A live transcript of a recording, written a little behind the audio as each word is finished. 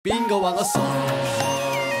邊個話我傻？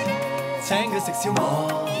請佢食燒鵝。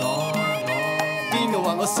邊個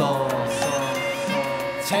話我傻？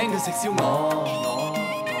請佢食燒鵝。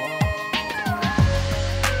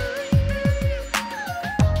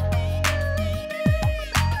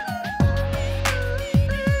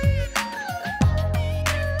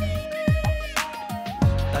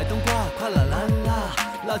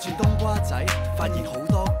拉住冬瓜仔，發現好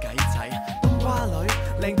多計仔。冬瓜女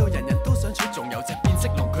靚到人人都想娶，仲有隻變色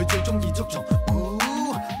龍，佢最中意捉蟲。烏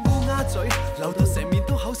鴉嘴流到成面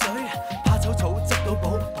都口水，怕醜草執到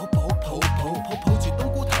寶，抱住冬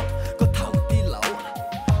菇頭，個頭啲樓，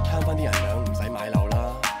慳翻啲人糧唔使買樓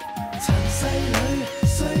啦。陳細女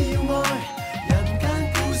需要愛，人間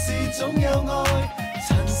故事總有愛。陳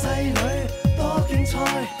細女多競賽，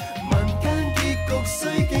民間結局需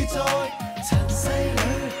記載。陳細女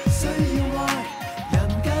需要愛，人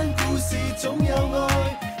間故事總有愛。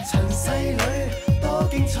陳細女多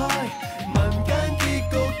競賽，民間結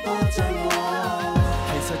局多障礙。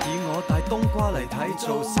其實以我大冬瓜嚟睇，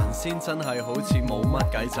做神仙真係好似冇乜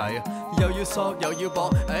計仔，又要索又要搏，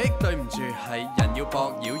對唔住係人要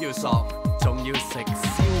搏，妖要索，仲要食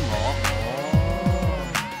燒鵝。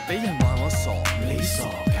俾人話我傻，你傻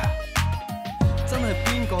㗎？真係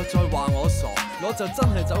邊個再話我傻？我就真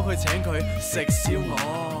係走去請佢食燒鵝。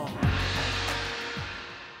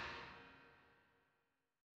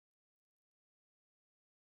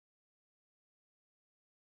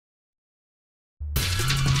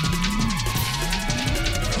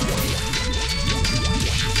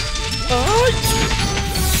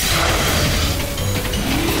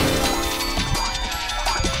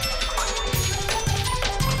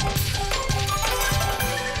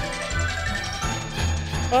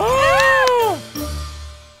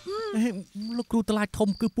លោកគ្រូតឡាចធំ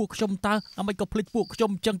គឺពួកខ្ញុំតើអ្មេចក៏ភ្លេចពួកខ្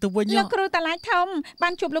ញុំចឹងទៅវិញលោកគ្រូតឡាចធំបា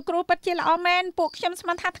នជួបលោកគ្រូពិតជាល្អមែនពួកខ្ញុំស្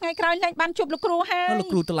មានថាថ្ងៃក្រោយលែងបានជួបលោកគ្រូហើយលោក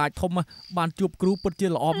គ្រូតឡាចធំបានជួបគ្រូពិតជា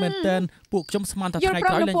ល្អមែនតែនពួកខ្ញុំស្មានថាថ្ងៃ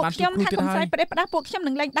ក្រោយលែងបានជួបគ្រូទៀតហើយប្រទេសផ្ដាស់ពួកខ្ញុំ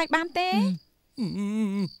នឹងលែងដៃបានទេ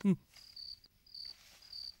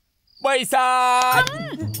បិសាច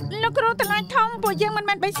លោកគ្រូតឡាចធំពួកយើងមិន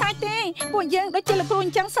មែនបិសាចទេពួកយើងដូចជាលោកគ្រូអ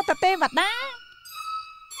ញ្ចឹងសត្វទេវតា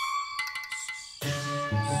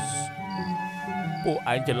ពួក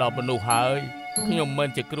ឯងច្រឡំមនុស្សហើយខ្ញុំមិន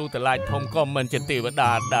ជាគ្រូតឡាចធំក៏មិនជាទេវ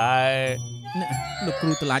តាដែរលោកគ្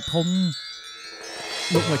រូតឡាចធំ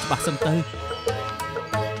លោកមកច្បាស់សិនទៅ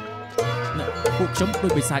ពួកខ្ញុំដូ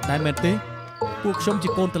ចបិសាចដែរមែនទេពួកខ្ញុំជា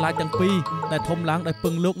កូនតឡាចទាំងពីរដែលធំឡើងដោយពឹ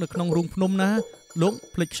ងលោកនៅក្នុងរូងភ្នំណាលោក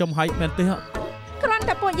ភ្លេចខ្ញុំហើយមែនទេគ្រាន់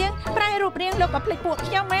តែពួកយើងប្រែរូបរាងលោកក៏ភ្លេចពួក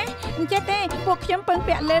ខ្ញុំហ៎អញ្ចេះទេពួកខ្ញុំពឹង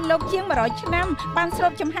ពាក់លើលោកជាង100ឆ្នាំបានស្រូ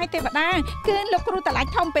បចំហាយទេវតាគឺលោកគ្រូតឡាច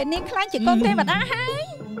ធំពេលនេះខ្លាចជាកូនទេវតាហើយ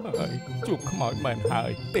ជួបខ្មោចមែនហើ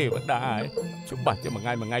យទេវតាច្បាស់ជាមួយថ្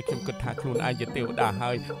ងៃខ្ញុំគិតថាខ្លួនឯងជាទេវតាហើ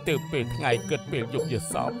យទើបពេលថ្ងៃគិតពេលយប់យល់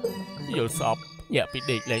សពញាក់ពី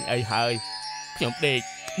ដេកលេងអីហើយខ្ញុំដេក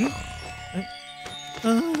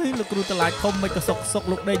លោកគ្រូតឡាចធំមិនក៏សុក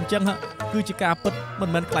លោកដេកអញ្ចឹងគឺជាការពិតមិន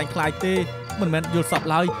មែនខ្លាយទេមិនមែនយល់សព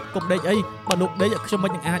ឡើយកុំដេកអីបើលោកដេកខ្ញុំមិ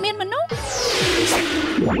ននឹងអាចមានមនុស្ស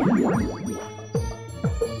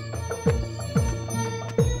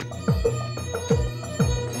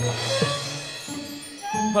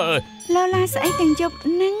លោឡាស្អីទាំងយប់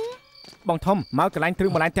ហ្នឹងបងធំមកកន្លែងទ្រឹ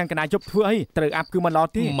ងម្លាញ់ទាំងកណ្ដាលយប់ធ្វើអីត្រូវអាប់គឺមិនឡ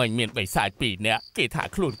ទេមិនមានបិសាច2នាក់គេថា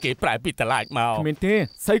ខ្លួនគេប្រែពីតឡាចមកគ្មានទេ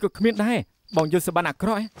ស្អីក៏គ្មានដែរបងយល់សបានអាក្រ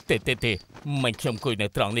ក់ទេមិនខ្ញុំគួយនៅ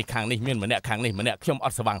ត្រង់នេះខាងនេះមានម្នាក់ខាងនេះម្នាក់ខ្ញុំអ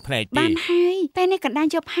ត់ស្វាងភ្នែកទេបានហើយពេលនេះកណ្ដាល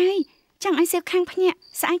យប់ហើយចង់ឲ្យសៀវខាងភ្ញាក់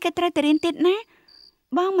ស្អែកក៏ត្រូវទៅរៀនទៀតណា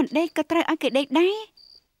បងមិនដេកក៏ត្រូវឲ្យគេដេកដែរ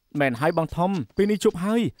មែនហើយបងធំពេលនេះជប់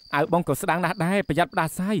ហើយអើបងក៏ស្ដាងណាស់ដែរប្រយ័ត្នផ្ដា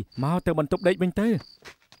សាយមកទៅបន្ទប់ដេកវិញទៅ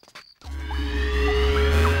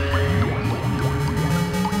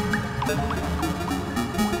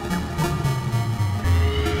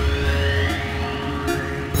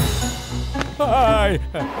ហើយ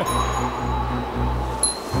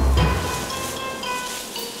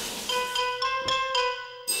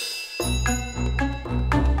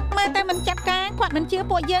មើលតែមិនចាត់ការគាត់មិនជឿ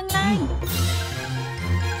ពួកយើងឡើយ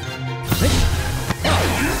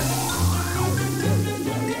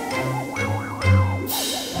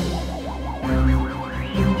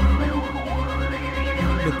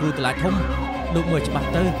លោកគ្រូតឡាចធំលោកមើលច្បាស់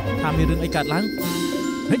ទៅថាមានរឿងអីកើតឡើង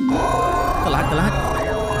ហេតឡាចហ្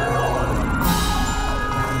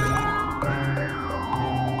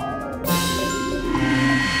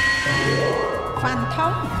វាន់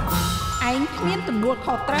ធំឯងគ្មានទំនួល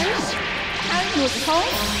ខុសត្រូវហើយនួចខុស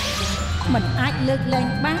មិនអាចលើកលែង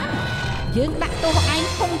បានយើងដាក់ទោសឯង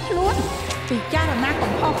ឃុំខ្លួនពិចារណា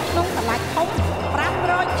កំហុសក្នុងតឡាចធំ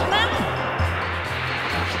500ឆ្នាំ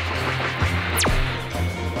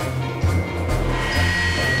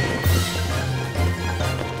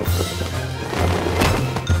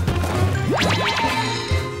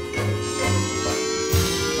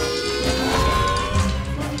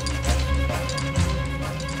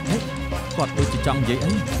គាត់ដូចជាចង់និយាយ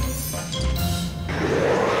អី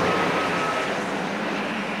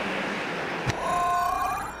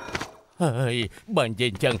ហើយបើនិយាយ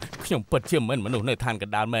អញ្ចឹងខ្ញុំពិតជាមិនមនុស្សនៅឋានក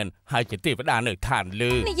ណ្ដាលមែនហើយជាទេវតានៅឋាន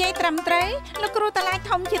លើនិយាយត្រឹមត្រូវលោកគ្រូតាឡាយ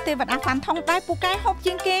ធំជាទេវតាហ្វាន់ថុងដែរពូកែហូប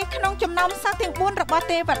ជាងគេក្នុងចំណោមសត្វទាំង4របស់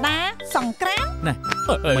ទេវតាសង្គ្រាមណែ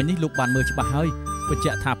មិញនេះលោកបានមើលច្បាស់ហើយបញ្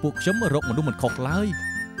ជាក់ថាពួកខ្ញុំរកមនុស្សមិនខុសឡើយ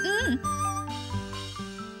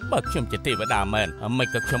បើខ្ញុំជាទេវតាមែនមិន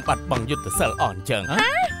ក៏ខ្ញុំបាត់បង់យុទ្ធសិលអស់អញ្ចឹង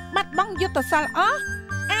បាត់បង់យុទ្ធសិលអស់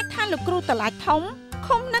អាចថាលោកគ្រូតាឡាយធំ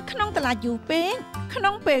ឃុំនៅក្នុងតាឡាយយូរពេកក្នុ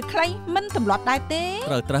ងពេលខ្លីមិនទម្លាប់ដែរទេ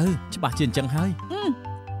ត្រូវច្បាស់ជាអញ្ចឹងហើយ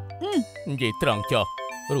និយាយត្រង់ចុះ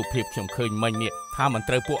រូបភាពខ្ញុំឃើញមិញនេះថាមិន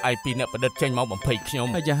ត្រូវពួកឯងពីរអ្នកប្រឌិតចេញមកបំភ័យខ្ញុំ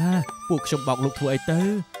អាយ៉ាពួកខ្ញុំបោកលោកធ្វើអីទៅ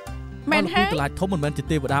មែនហើយតាឡាយធំមិនមែនជា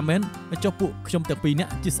ទេវតាមែនចុះពួកខ្ញុំទាំងពីរអ្នក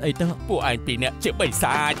ជាស្អីទៅពួកឯងពីរអ្នកជាបិ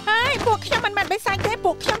សាចហើយពួកខ្ញុំមិនមែនបិសាចទេ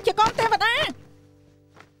ពួកខ្ញុំជាកូនទេវតា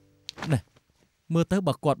ណែមើលទៅ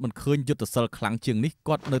បើគាត់មិនឃើញយុទ្ធសិលខ្លាំងជាងនេះ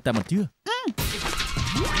គាត់នៅតែមិនជឿ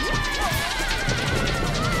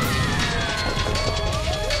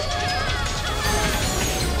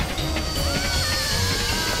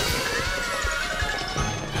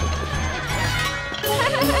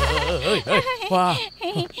វ៉ា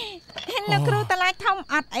លោកគ្រូតាឡាយធំ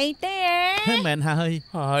អត់អីទេមែនហើយ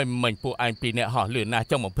មិញពួកឯងពីរអ្នកហោះលឿនណាស់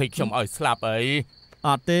ចង់បំភ័យខ្ញុំឲ្យស្លាប់អីអ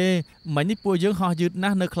ត់ទេមិញនេះពួកយើងហោះយឺតណា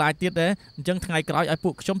ស់នៅខ្លាយទៀតដែរអញ្ចឹងថ្ងៃក្រោយឲ្យ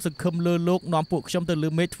ពួកខ្ញុំសង្ឃឹមលើលោកនាំពួកខ្ញុំទៅលើ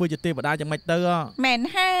មេឃធ្វើជាទេវតាយ៉ាងម៉េចទៅមែន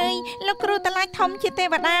ហើយលោកគ្រូតាឡាយធំជាទេ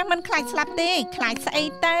វតាមិនខ្លាចស្លាប់ទេខ្លាចស្អី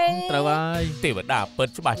ទៅត្រូវហើយទេវតាពិត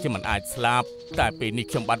ច្បាស់ជាមិនអាចស្លាប់តែពេលនេះ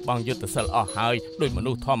ខ្ញុំបាត់បង់យុទ្ធសិលអស់ហើយដោយម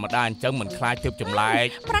នុស្សធម្មតាអញ្ចឹងមិនខ្លាចទើបចម្លែក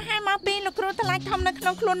ប្រហែលមកពីលោកគ្រូតាឡាយធំនៅក្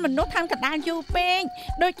នុងខ្លួនមនុស្សឋានកណ្ដាលយូរពេក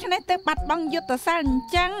ដូច្នេះទើបបាត់បង់យុទ្ធសិលអញ្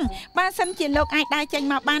ចឹងបើសិនជាលោកអាចដើរចេញ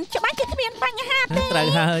មកបានច្បាស់ជាគ្មានបញ្ហាទេត្រូវ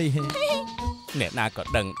ហើយអ្នកណាក៏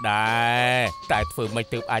ដឹងដែរតែធ្វើមិន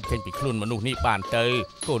ទើបអាចចេញពីខ្លួនមនុស្សនេះបានទៅ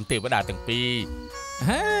កូនទេវតាទាំងពីរ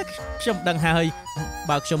ខ្ញុំដឹងហើយ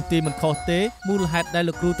បើខ្ញុំទីមិនខុសទេមូលហេតុដែល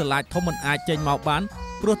លោកគ្រូតាឡាយធំមិនអាចចេញមកបាន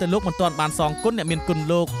ព្រោះតែលោកមិនទាន់បានសងគុណអ្នកមានគុណ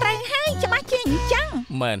លោកត្រូវហើយច្បាស់ជាអញ្ចឹង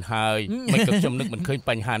មែនហើយមិនក៏ខ្ញុំនឹកមិនឃើញ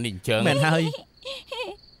បញ្ហានេះអញ្ចឹងមែនហើយ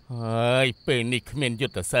ហើយពេលនេះគ្មានយុ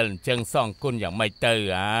ទ្ធសិលអញ្ចឹងសងគុណយ៉ាងម៉េចទៅ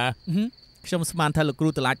ខ្ញុំស្មានថាលោកគ្រូ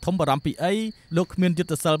តាឡាយធំបារម្ភពីអីលោកគ្មានយុទ្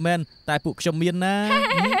ធសិលមែនតែពួកខ្ញុំមានណា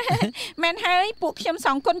មែនហើយពួកខ្ញុំស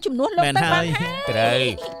ងគុណជំនួសលោកទៅបានត្រូវ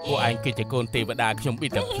ពួកឯងគឺជាកូនទេវតាខ្ញុំប៊ី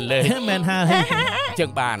តាភ្លេចមែនហើយចឹង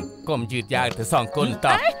បានកុំយឺតយ៉ាវទៅសងគុណ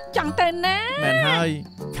តោះចង់ទៅណាមែនហើយ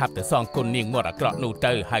ឆាប់ទៅសងគុណនាងមាត់អាក្រក់នោះ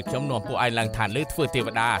ទៅហើយខ្ញុំនាំពួកឯងឡើងឋានលើធ្វើទេវ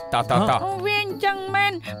តាតោះវាអញ្ចឹងមែ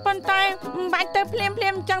នប៉ុន្តែមិនបាច់ទៅភ្លាមអ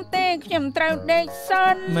ញ្ចឹងទេខ្ញុំត្រូវដេកសិ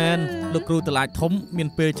នមែនលោកគ្រូតាឡាយធំមាន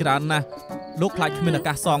ពេលច្រើនណាស់លោកខ្លាចគ្មានឱ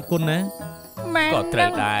កាសសងគុណណាក៏ត្រូវ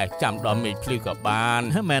ដែរចាំដល់មេឃភ្លឺក៏បាន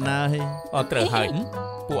មែនហើយអត់ត្រូវហើយ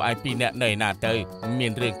ពួកឯងពីរអ្នកនៅណាទៅមា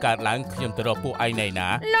នរឿងកើតឡើងខ្ញុំទៅរកពួកឯងនៅណា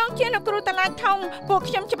លោកជាលោកគ្រូតាឡាយធំពួក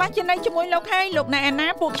ខ្ញុំច្បាស់ជានៅជាមួយលោកហើយលោកនៅឯណា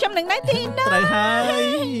ពួកខ្ញុំនឹងនៅទីនោះត្រូវហើយ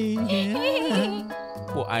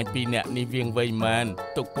ពួកឯងពីរអ្នកនេះវៀងវៃមែន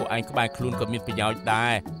ទុកពួកឯងក្បែរខ្លួនក៏មានប្រយោជន៍ដែ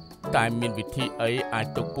រតែមានវិធីអីអាច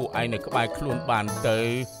ទុកពួកឯងនៅក្បែរខ្លួនបានទៅ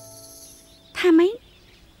ថាម៉េច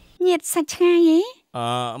ញាតិសាច់ឆ្ងាយ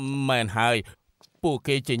មែនហើយពួក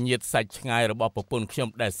គេជាញាតិសាច់ឆ្ងាយរបស់ប្រពន្ធខ្ញុំ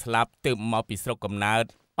ដែលស្លាប់ទើបមកពីស្រុកកំណើត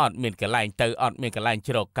អត់មានកន្លែងទៅអត់មានកន្លែង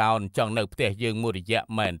ជ្រកកោនចង់នៅផ្ទះយើងមួយរយៈ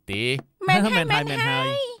មែនទេមែនហើយ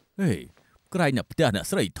ហេក្រែងអ្នកផ្ទះអ្នក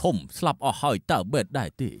ស្រីធំស្លាប់អស់ហើយតើបេតដែរ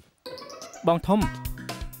ទេបងធំ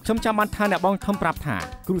ខ្ញុំចាំបានថាអ្នកបងធំប្រាប់ថា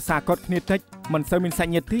គ្រូសាកត់គ្នាតិចមិនសូវមានសា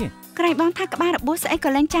ច់ញាតិទេក្រែងបងថាក្បាលរបួសស្អីក៏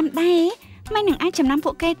លែងចាំដែរមិននឹងអាចចំណាំ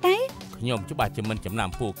ពួកគេទៅខ្ញុំច្បាស់ជាមិនចំណាំ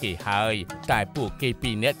ពួកគេហើយតែពួកគេពី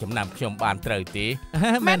រនាក់ចំណាំខ្ញុំបានត្រូវទេ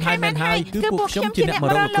មែនហើយគឺពួកខ្ញុំជាអ្នកមក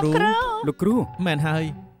រកលោកគ្រូមែនហើយ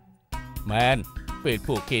មែនពេល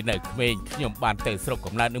ពួកគេនៅក្មេងខ្ញុំបានទៅស្រុក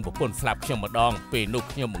កំណើតនឹងប្រពន្ធស្លាប់ខ្ញុំម្ដងពេលនោះ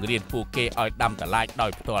ខ្ញុំបង្រៀនពួកគេឲ្យដាំតឡាចដោ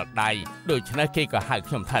យផ្ទាល់ដៃដូច្នេះគេក៏ហៅ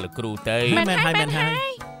ខ្ញុំថាលោកគ្រូទៅមែនហើយ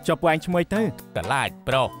ចុះពួកឯងឈ្មោះទៅតឡាច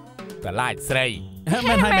ប្រុសតឡាចស្រី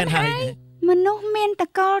មែនហើយមនុស្សមានត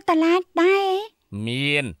កលតឡាចដែរ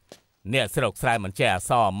មានអ្នកស្រុកស្រែមិនចេះអ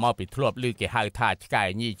សមកពីធ្លាប់ឮគេហៅថាឆ្កែ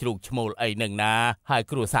ញីជ្រូកឈ្មោលអីនឹងណាហើយ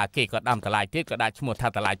គ្រួសារគេក៏ដាំតឡាចទៀតក៏ដាក់ឈ្មោះថា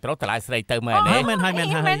តឡាចប្រុសតឡាចស្រីទៅមែនទេមែនហើយមិ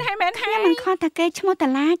នខុសថាគេឈ្មោះត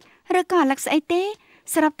ឡាចឬក៏អាឡឹកស្អីទេ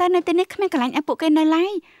សរុបតែនៅទីនេះគ្មានកន្លែងឲ្យពួកគេនៅឡើ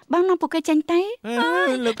យបងនាំពួកគេចេញទៅ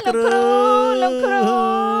លោកគ្រូ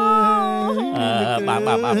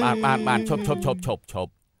បានឈ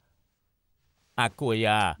ប់អាគួយ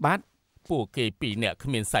បាទពួកគេពីរនាក់គ្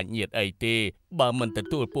មានសាច់ញាតិអីទេបើមិនទ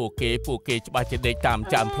ទួលពួកគេច្បាស់ជាដេកតាម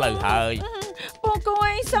ចាំផ្លូវហើយ ពូគួ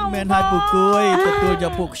យសូមមែនហើយពូគួយទទួលយ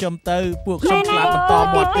កពួកខ្ញុំទៅពួកខ្ញុំខ្លាចបន្ត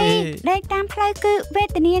មាត់ទេដេកតាមផ្លូវគឺវេ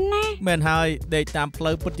ទនាណាស់មែនហើយដេកតាមផ្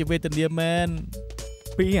លូវពិតជាវេទនាមែន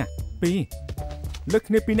ពីលើក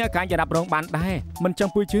គ្នាពីរនាក់ក៏អាចរ៉ាប់រងបានដែរមិនចឹង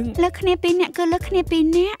ពួយជើងលើកគ្នាពីរនាក់គឺលើកគ្នាពីរ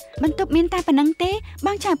នាក់បន្ទប់មានតែប៉ុណ្្នឹងទេប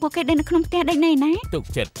ងចៅពួកគេដេកនៅក្នុងផ្ទះដេកណែណាទុក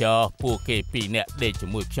ចិត្តចោះពួកគេពីរនាក់ដេកជា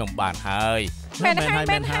មួយខ្ញុំបានហើយមែន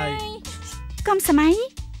ហើយកុំសម័យ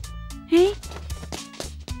ហេ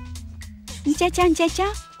អញ្ចេះ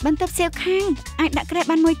បន្ទប់សៀវខាងអាចដាក់ក្រែ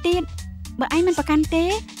បានមួយទៀតបើឯងមិនប្រកាន់ទេ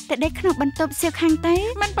តែដេកក្នុងបន្ទប់សៀវខាងទៅ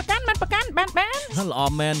មិនប្រកាន់បានល្អ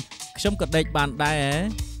មែនខ្ញុំក៏ដេកបានដែរ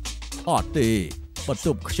អត់ទេបន្ទ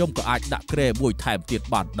ប់ខ្ញុំក៏អាចដាក់ក្រែមួយថែមទៀត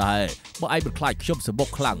បានដែរបើឯងមិនខ្លាចខ្ញុំសបុក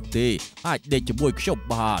ខ្លាំងទេអាចដេកជាមួយខ្ញុំ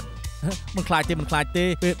បានមិនខ្លាចទេ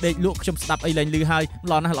ពេលដេកលក់ខ្ញុំស្ដាប់អីលែងឮហើយ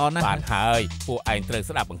ល្អណាស់បានហើយពួកឯងត្រូវ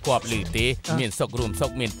ស្ដាប់បង្គាប់ឮទេមានសុខរួមសុ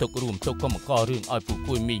ខមានទុក្ខរួមទុក្ខក៏មកករឿងឲ្យពួក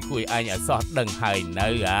គួយមីងគួយឯងឲ្យសោះដឹងហើយនៅ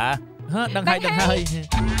ដឹងហើយ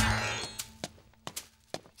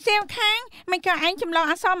សៀវខាងមិនក៏ឯងចម្លង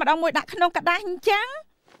អក្សរម្ដងមួយដាក់ក្នុងกระดาษអញ្ចឹង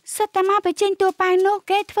សិតតែមកបញ្ចេញតួប៉ៅនោះ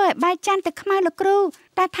គេធ្វើឲ្យបាយច័ន្ទទៅខ្មៅលោកគ្រូ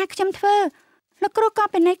តែថាខ្ញុំធ្វើលោកគ្រូក៏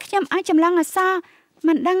ពិន័យខ្ញុំឲ្យចម្លងអក្សរ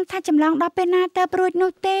មិនដឹងថាចម្លងដល់ពេលណាទៅព្រួយ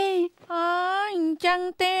នោះទេអូអញ្ចឹង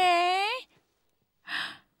ទេ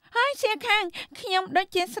ហើយសៀវខាងខ្ញុំដូច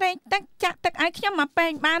ជាស្រេកទឹកចាក់ទឹកឲ្យខ្ញុំមកពេ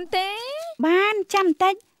ងបានទេបានចាំបន្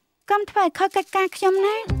តិចកុំធ្វើឲ្យខុសកិច្ចការខ្ញុំ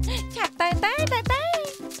ណាឆាប់ទៅ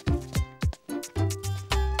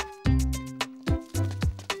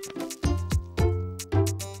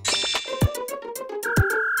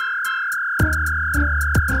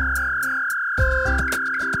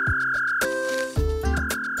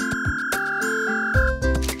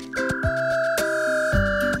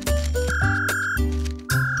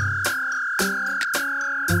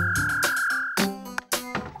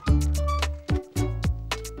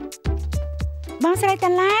បងស្រីត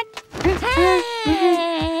ឡាច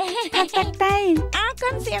ទឹកទៅអរគុ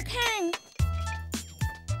ណសៀវខាង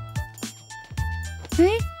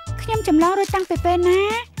ខ្ញុំចម្លងរួចតាំងពីពេលណា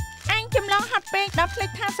អញចម្លងហត់ពេកដល់ភ្លេច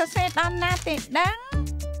ថាសរសេរដល់ណាទេដឹង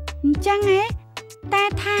អញ្ចឹងហ៎តែ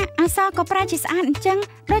ថាអក្សរក៏ប្រែជាស្អាតអញ្ចឹង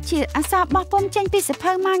ដូចជាអក្សរបោះពុំចេញពីស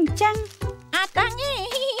ភៅមកអញ្ចឹងអត់ដឹងទេ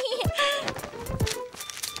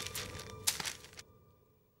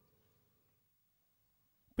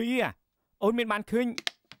ពីអូនមានបានឃើញ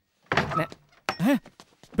ណែ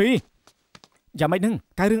ពីយ៉ាងម៉េចហ្នឹង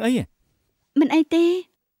កៅរឿងអីមិនអីទេ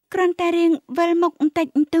គ្រាន់តែរឿងវិលមុខបន្តិច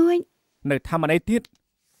បន្តួចនៅថាមិនអីទៀត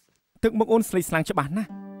ទឹកមុខអូនស្លេកស្លាំងច្បាស់ណាស់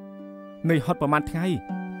នៅហត់ប្រហែលថ្ងៃ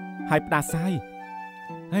ហើយផ្ដាសាយ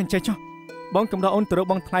អញ្ចឹងចុះបងកំដរអូនទៅរក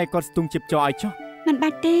បងថ្លៃគាត់ស្ទង់ជិបចោឲ្យចុះមិនបា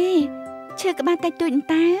ច់ទេឈឺក្បាលតិចតួចអន្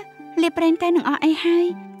តើលាប្រេងតែនឹងអស់អីហើយ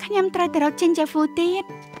ខ្ញុំត្រូវទៅរកចិនចាហ្វូទៀត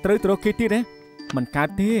ត្រូវទៅរកគេទៀតហ៎មិនកើត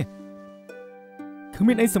ទេគ្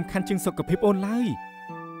មានអីសំខាន់ជាងសុខភាពអូនឡើយ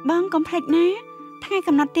បងកុំភ្លេចណាថ្ងៃ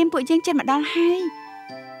កំណត់ទៀមពួកយើងជិតមកដល់ហើយ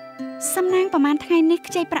សំណាងប្រហែលថ្ងៃនេះ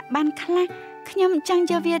ខ្ចីប្រាក់បានខ្លះខ្ញុំចង់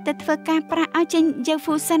យកវាទៅធ្វើការប្រាក់ឲ្យចេញយើងហ្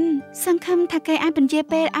វូសិនសង្ឃឹមថាគេអាចបញ្ជា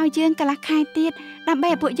ពេលឲ្យយើងកន្លះខែទៀតដើម្បី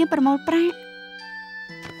ឲ្យពួកយើងប្រមូលប្រាក់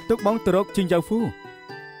ទុកបងទៅរកចេញយើងហ្វូ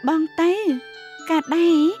បងទៅកើតដែ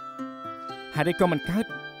រហេតុអីក៏មិនកើត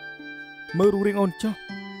មើលរូបរាងអូនចុះ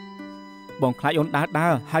បងខ្លាចអូនដើ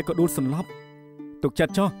រហើយក៏ដួលសន្លប់ទុកចិត្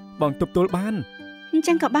តចុះបងទប់ទល់បានអញ្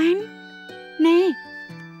ចឹងក៏បានណែ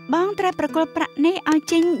បងត្រូវប្រគល់ប្រាក់នេះឲ្យ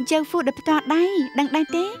ចេញយើងហ្វូដោយផ្ទាល់ដៃដឹងដែរ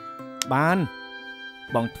ទេបាន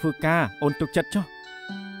បងធ្វើការអូនទុកចិត្តចុះ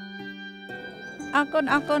អរ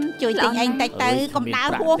គុណជួយទិញអីតិចទៅកុំដើរ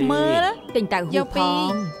ហួសមើលទិញទៅហួសផ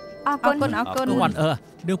ងអរគុណវ៉ាន់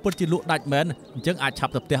រឿងពិតជាលក់ដាច់មែនអញ្ចឹងអាចឆា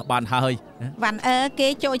ប់ទៅផ្ទះបានហើយវ៉ាន់គេ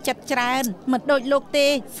ចូលចិត្តច្រើនមិនដូចលោកទេ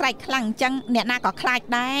ស្រែកខ្លាំងអញ្ចឹងអ្នកណាក៏ខ្លាច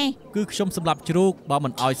ដែរគឺខ្ញុំសម្រាប់ជ្រូកបើមិ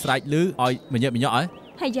នអោយស្រែកឮអោយមញ៉មញ៉អើ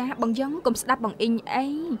ហើយយ៉ាបងយ៉ងកុំស្ដាប់បងអ៊ីងអី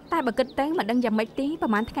តែបើគិតទៅមិនដឹងយ៉ាងម៉េចទេប្រ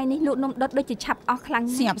ហែលថ្ងៃនេះលក់នំដុតដូចជាឆាប់អស់ខ្លាំង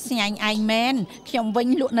ស្ញាប់ស្ញាញ់ឯងមែនខ្ញុំវិញ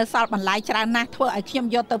លក់នៅសល់បន្លែច្រើនណាស់ធ្វើឲ្យខ្ញុំ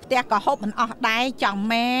យកទៅផ្ទះក៏ហូបមិនអស់ដែរចង់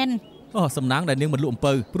មែនអូសំណាងដែលនាងមិនលក់អំ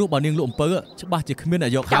ពៅព្រោះបើនាងលក់អំពៅច្បាស់ជាគ្មានអ្ន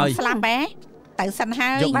កយកហើយចង់ស្លាប់ហ៎ទៅសិន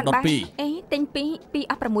ហើយយក12អេទិញ2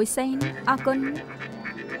អស់6សេនអរគុណ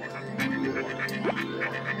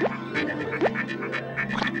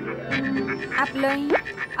អាប់លុយ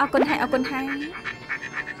អរគុណហើយ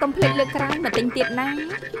កុំភ្លេចលើកក្រោយមកទិញទៀតណា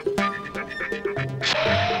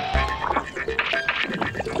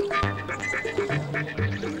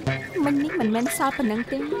មិញនេះមិនមែនសល់ប៉ុណ្ណឹង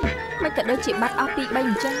ទេមិនក៏ដូចជាបាត់អស់2-3អ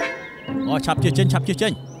ញ្ចឹងអូឆាប់ជិះចេ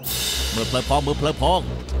ញមើលផ្លូវផង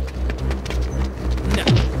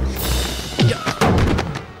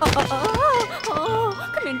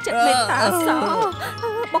គ្មានចិត្តមេត្តាសោ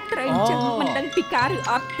បុកត្រីអញ្ចឹងមិនដឹងពីការឬ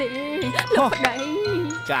អត់ទេលោកប្តី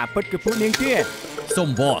ការពិតគឺពួកនាងទៀតសុំ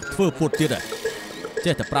វត្តធ្វើពុតទៀត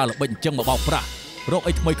ចេះតែប្រើល្បិចអញ្ចឹងមកបោកប្រាស់រក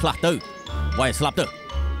អីថ្មីខ្លះទៅវាយស្លាប់ទៅ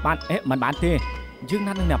បានមិនបានទេយើង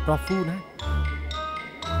ណាត់នឹងអ្នកប្រុសហ្វូណា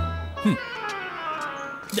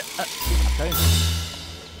ទៅ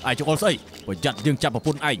ឯងចង្អុលស្អីប្រយ័ត្នយើងចាប់ប្រព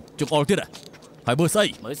ន្ធឯងចង្អុលទៀតហើយមើលស្អី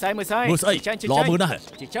មើលស្អីឡមើលណាស់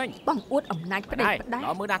ចាញ់បងអួតអំណាចផ្ដេសផ្ដាស់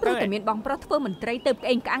ឡមើលណាស់ទៅតែមានបងប្រុសធ្វើមន្ត្រីទៅក្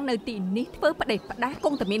អេងក្អាំងនៅទីនេះធ្វើផ្ដេសផ្ដាស់គ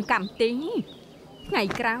ង់តែមានកម្មទីថ្ងៃ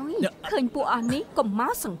ក្រោយឃើញពួកអស់នេះកុំម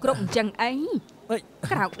កសង្គ្រប់អញ្ចឹងអី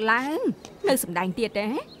ក្រោកឡើងនៅសំដែងទៀតទេ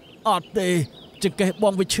អត់ទេចង្កេះប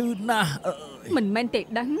ងវាឈឺណាស់មិនមែនទេ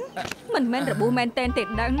ដឹងមិនមែនរបួសមែនតែនទេ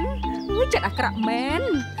ដឹងចិត្តអាក្រក់មែន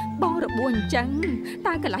បងរបួសអញ្ចឹង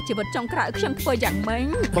តើកន្លះជីវិតចុងក្រោយខ្ញុំធ្វើយ៉ាងម៉េច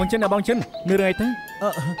បងចិននៅរឿងអីទៅ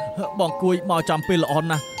បងគួយមកចាំពេលល្អ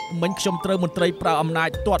ណាស់មិញខ្ញុំត្រូវមន្ត្រីប្រើអំណាច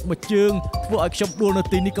ទាត់មួយជើងធ្វើឲ្យខ្ញុំដួលនៅ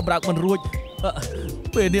ទីនេះកម្រើកមិនរួច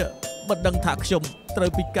ពេលនេះមិនដឹងថាខ្ញុំត្រូវ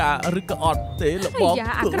ពិការឬក៏អត់ទេលោកបង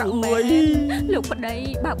យ៉ាអាក្រក់មែនលោកប្តី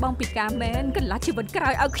បើបងពិការមែនកន្លះជីវិតក្រោ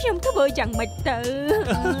យឲ្យខ្ញុំធ្វើយ៉ាងម៉េចទៅ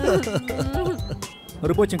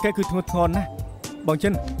របួសចង្កេះគឺធ្ងន់ធ្ងរណាស់បងចិ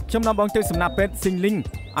នខ្ញុំនាំបងទៅសំណាក់ពេទ្យស៊ីងលីង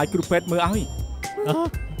ឲ្យគ្រូពេទ្យមើលឲ្យ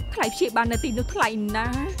ថ្លៃព្យាបាលនៅទីនោះថ្លៃណា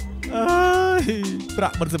ស់អើយប្រា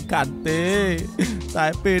ក់មិនសំខាន់ទេតែ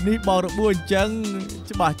ពេលនេះបងរបួសអញ្ចឹង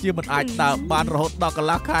ច្បាស់ជាមិនអាចដើរបានរហូតដល់កន្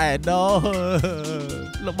លះខែដល់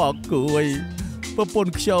លោកបងគួយប្រពន្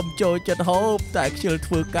ធខ្ញុំចូលចិត្តហូបតែខ្ជិល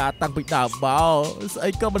ធ្វើការតាំងពីដើមមកស្អី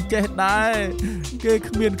ក៏មិនចេះដែរគេ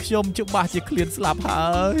គ្មានខ្ញុំច្បាស់ជាឃ្លានស្លាប់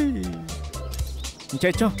ហើយអញ្ចឹ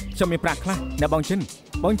ងចុះខ្ញុំមានប្រាក់ខ្លះអ្នកបងចិន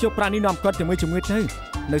បងជួបប្រាក់នេះនាំគាត់ទៅមើលជំងឺទៅ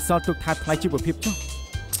នៅសល់ទុកថាថ្លៃជីវភាពចុះ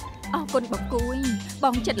អរគុណបងគួយប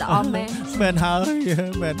ងចិត្តល្អមែនហើយ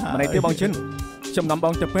មិនអីទេបងចិនខ្ញុំនាំប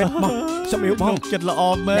ងទៅពេទ្យមកខ្ញុំyêuបងចិត្តល្អ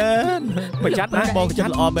មែនប្រយ័ត្នណាបងចិត្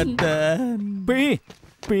តល្អមែនតើ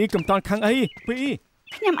ពីកំតន់ខឹងអី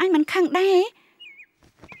ខ្ញុំអញមិនខឹងដែរ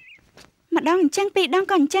ម្ដងអញ្ចឹងពីរដង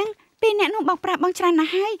ក៏អញ្ចឹងពីអ្នកនោះបោកប្រាស់បងច្រើនណា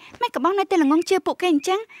ស់ហើយមិនក៏បងនៅតែល្ងងជឿពួកគេអញ្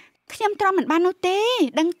ចឹងខ្ញុំទ្រាំមិនបាននោះទេ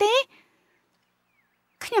ដឹងទេ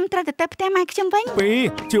ខ្ញុំត្រូវទៅផ្ទះម៉ែខ្ញុំវិញពី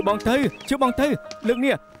ជឿបងទៅលើក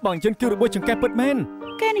នេះបងចិនគឺរបួសចង្កេះពិតមែន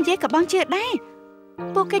គេនិយាយក៏បងជឿដែរ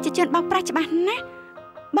ពួកគេជាជនបោកប្រាស់ច្បាស់ណាស់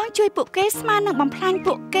បងជួយពួកគេស្មើនឹងបំផ្លាញ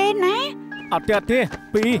ពួកគេណាអត់ទេ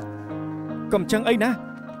ពីកុំចឹងអីណា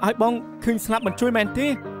ឲ្យបងឃើញស្លាប់មិនជួយមែនទេ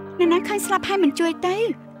អ្នកណាឃើញស្លាប់ហើយមិនជួយទៅ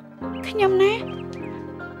ខ្ញុំណា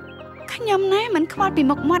មិនខ្វល់ពី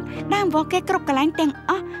មុខមាត់ដើមវល់គេគ្រប់កន្លែងទាំង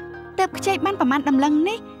អស់ទៅខ្ចីបានប្រមាណដំឡឹង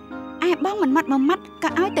នេះឯបងមិនមាត់មួយម៉ាត់ក៏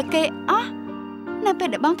ឲ្យតែគេអស់នៅពេល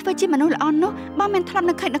ដែលបងធ្វើជាមនុស្សល្អនោះបងមិនធ្លាប់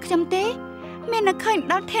នឹកឃើញដល់ខ្ញុំទេមាននឹកឃើញ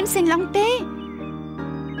ដល់ធានសិនឡងទេ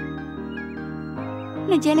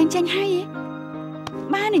និយាយលេងចាញ់ហើយ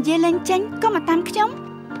បើនិយាយលេងចាញ់ក៏មកតាមខ្ញុំ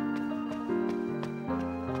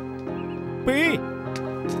ពី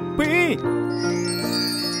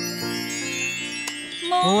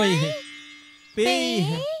មួយ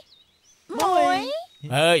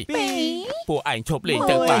ហើយពួកឯងឈប់លេង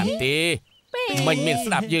ទៅបានទេមិនមាន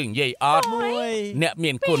ស្ដាប់យើងនិយាយអត់អ្នក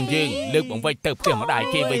មានគុណយើងលើកបង្វិចទៅផ្ទះម្ដាយ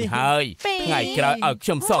គេវិញហើយថ្ងៃក្រោយឲ្យខ្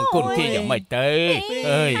ញុំសងគុណគេយ៉ាងម៉េចទៅ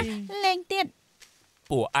អើយលេងទៀត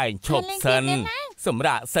ពួកឯងឈប់សិនសម្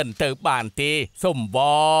រាប់សិនទៅបានទេសុំវ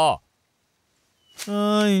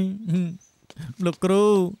អើយលោកគ្រូ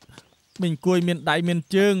មិញគួយមានដៃមាន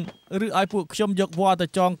ជើងឬឲ្យពួកខ្ញុំយកវល្លិទៅ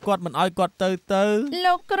ចងគាត់មិនឲ្យគាត់ទៅ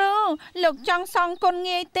លោកគ្រូលោកចង់សងគុណ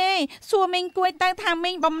ងាយទេសួរមីងគួយទៅថា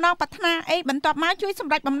មីងបំណងប្រាថ្នាអីបន្ទាប់មកជួយស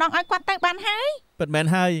ម្រេចបំណងឲ្យគាត់ទៅបានហើយពិតមែន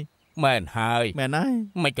ហើយ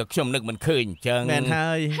មិនក៏ខ្ញុំនឹកមិនឃើញអញ្ចឹងមែនហើ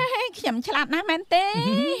យខ្ញុំឆ្លាតណាស់មែនទេ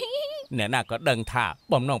អ្នកណាក៏ដឹងថា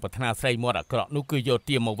បំណងប្រាថ្នាស្រីមាត់អាក្រក់នោះគឺយក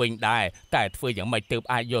ទៀមមកវិញដែរតែធ្វើយ៉ាងម៉េចទើប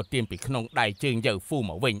អាចយកទៀមពីក្នុងដៃជើងយើហ្វូ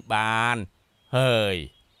មកវិញបានហើយ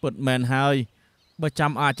ពិតមែនហើយបើ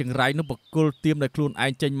ចាំអាចចង្រៃនោះបកគលទៀមដោយខ្លួនឯ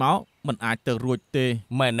ងចេញមកមិនអាចទៅរួចទេ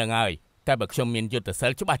មែននឹងហើយតែបើខ្ញុំមានយុទ្ធសា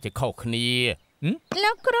ស្ត្រច្បាស់ជាខុសគ្នា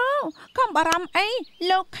លោកគ្រូកុំបារម្ភអី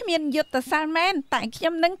លោកគ្មានយុទ្ធសាស្ត្រមែនតែខ្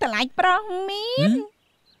ញុំនឹងតម្លៃប្រុសមាន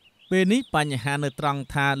ពេលនេះបញ្ហានៅត្រង់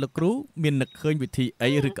ថាលោកគ្រូមាននឹកឃើញវិធីអី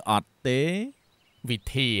ឬក៏អត់ទេវិ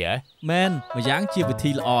ធីមែនម្យ៉ាងជាវិ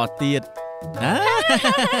ធីល្អទៀតណា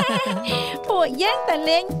ពួកយើងទៅ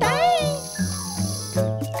លេងទៅ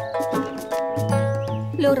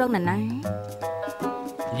លោករងណា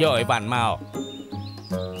យកអីវ៉ាន់មក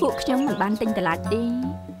ពួកខ្ញុំមិនបានទិញតឡាច់ទេ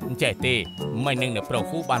ចេះទេមិននឹងនៅប្រុស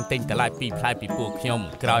ហ្វូបានទិញតឡាច់2ផ្លែពីពួកខ្ញុំ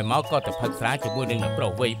ក្រោយមកក៏ទៅផឹកស្រាជាមួយនឹងនៅប្រុ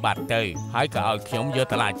សវ័យបាត់ទៅហើយក៏ឲ្យខ្ញុំយក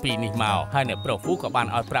តឡាច់2នេះមកហើយនៅប្រុសហ្វូក៏បាន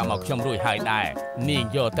ឲ្យប្រាក់មកខ្ញុំរួចហើយដែរនាង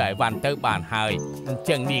យកតែអីវ៉ាន់ទៅបានហើយអញ្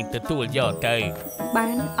ចឹងនាងទទួលយកទៅបា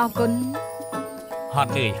នអរគុណ ហ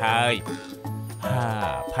ត់នឿយហើយ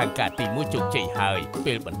ផែនការទី1ជោគជ័យហើយ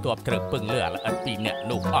ពេលបន្ទាប់ត្រូវពឹងលើអាល្អិត2នាក់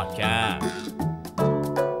នោះអស់ចា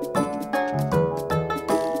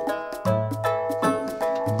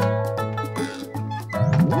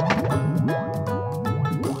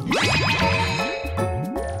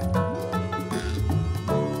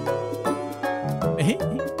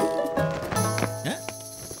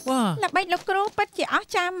ល្បិចលោកគ្រូពិតជាអស្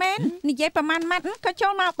ចារ្យមែននិយាយប្រមាណម៉ាត់ក៏ចូ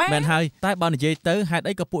លមកបានមែនហើយតែបើនិយាយទៅហេតុ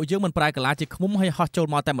អីក៏ពួកយើងមិនប្រែកាឡាជាឃ្មុំហើយហោះចូល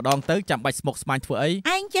មកតែម្ដងទៅចាំបាច់ស្មុកស្មាញធ្វើអី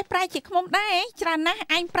ឯងចេះប្រែជាឃ្មុំដែរច្រើនណាស់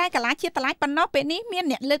ឯងប្រែកាឡាជាតឡាច់ប៉ុណ្ណោះពេលនេះមាន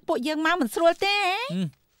អ្នកលើកពួកយើងមកមិនស្រួលទេ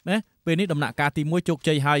ពេលនេះដំណាក់កាលទី1ជោគ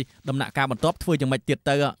ជ័យហើយដំណាក់កាលបន្ទាប់ធ្វើយ៉ាងម៉េចទៀត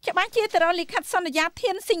ទៅច្បាស់ជាទៅរកលិខិតសន្យា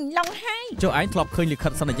ធានស៊ីងឡុងហើយចុះឯងធ្លាប់ឃើញលិខិ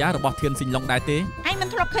តសន្យារបស់ធានស៊ីងឡុងដែរទេឯងមិន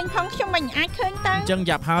ធ្លាប់ឃើញផងខ្ញុំមិនអាចឃើញទៅអញ្ចឹង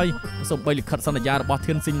យ៉ាប់ហើយសូម្បីលិខិតសន្យារបស់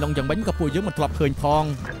ធានស៊ីងឡុងយ៉ាងម៉េចក៏ពួកយើងមិនធ្លាប់ឃើញផង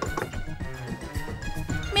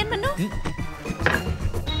មានមនុស្ស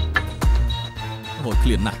អូយឃ្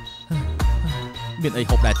លានណាស់មានអី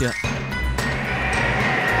ហូបដែរទៀត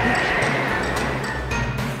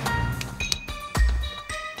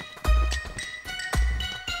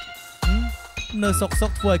នៅសុក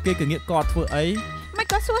ធ្វើឲ្យគេកងាកកតធ្វើអីមិន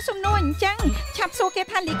ក៏សួរសំណួរអញ្ចឹងឆាប់សួរគេ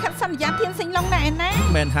ថាលិខិតសន្យាធានស៊ីងឡុងដែរណា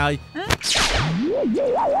មែនហើយ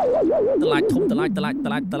តឡាច់ធំតឡាច់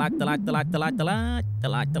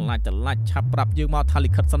ឆាប់ប្រាប់យើងមកថាលិ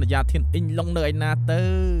ខិតសន្យាធានអ៊ីងឡុងនៅឯណាទៅ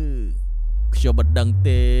ខ្ញុំមិនដឹង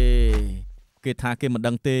ទេគេថាគេមិន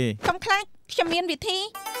ដឹងទេកុំខ្លាចខ្ញុំមានវិធី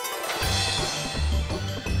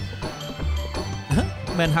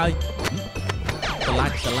មែនហើយតឡា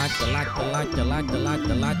ច់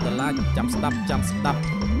ចាំស្ដាប់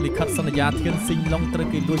លិខិតសន្យាធានស៊ីងឡុងត្រូវ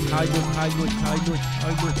គេលួចហើយ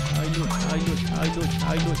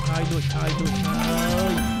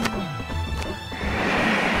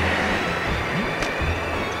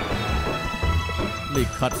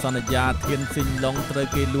ខិតសន្យាធានស៊ីងឡុងត្រូវ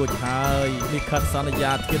គេលួចហើយលិខិតសន្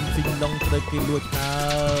យាធានស៊ីងឡុងត្រូវគេលួចហើ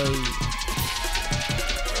យ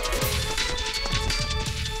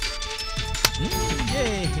យេ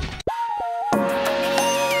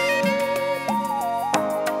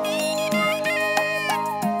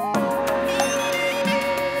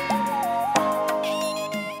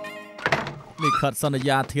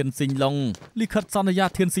លិខិតសន្យា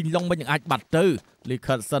ធានស៊ីងឡុងមិនអាចបាត់ទៅលិ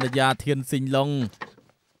ខិតសន្យាធានស៊ីងឡុង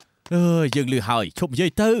យើងលឺហើយឈប់និយា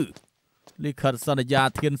យទៅលិខិតសន្យា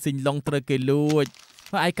ធានស៊ីងឡុងត្រូវគេលួច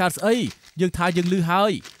ហើយឯងកើតស្អីយើងថាយើងលឺហើ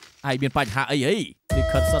យឯងមានបញ្ហាអីហីលិ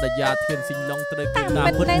ខិតសន្យាធានស៊ីងឡុងត្រូវគេតាម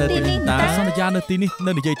ពិតនៅទីនេះតាសន្យានៅទីនេះ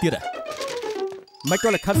នៅនិយាយទៀតមិនក៏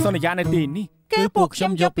លិខិតសន្យានៅទីនេះគឺពួកខ្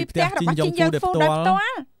ញុំយកពីផ្ទះជីងយ៉ុងពូដោយផ្ទា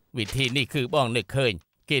ល់វិធីនេះគឺបងនឹកឃើញ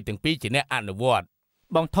គេទាំងពីរជាអ្នកអនុវត្ត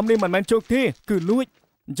បងធំនេះមិនមែនជោគទេគឺលួច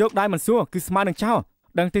យកដែរមិនសួរគឺស្មើនឹងចោល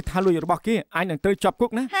ដឹងទេថាលួចរបស់គេអាចនឹងត្រូវជាប់គុ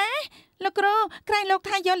កណាហេលោកគ្រូក្រែងលោក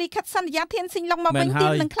ថាយកលិខិតសន្យាធានស៊ីងឡុងមកវិញទៀត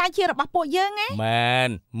នឹងខ្លាចជារបស់ពួកយើងហ៎មែន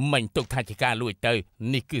មិញទុកថាជាការលួចទៅ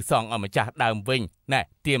នេះគឺសងឲ្យម្ចាស់ដើមវិញណែ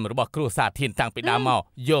ទៀមរបស់គ្រួសារធានតាំងពីដើមមក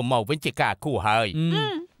យកមកវិញជាការគួរហើយ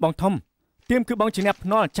បងធំទៀមគឺបងជាអ្នកភ្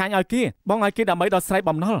នាល់ចាញ់ឲ្យគេបងឲ្យគេដើម្បីដោះស្រាយ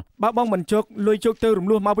បំណុលបើបងមិនជោគលួយជោគទៅរំ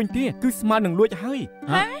លោះមកវិញទៀតគឺស្មើនឹងលួចហើយ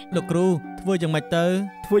លោកគ្រូធ្វើយ៉ាងម៉េចទៅ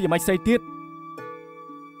ធ្វើយ៉ាងម៉េចស្អីទៀត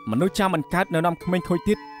មនុស្សចាំមិនកើតនៅនាំក្មេងខូច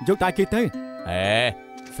ទៀតយកតែគេទៅ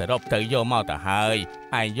សរុបទៅយកមកទៅហើយ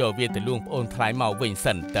ឯងយកវាទៅលួងប្អូនថ្លៃមកវិញ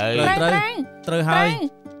សិនទៅត្រូវហើយ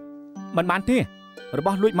មិនបានទេរប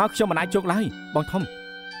ស់លួចមកខ្ញុំមិនអាចជោគឡើយបងធំ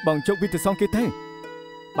បងជោគវាទៅសងគេទៅ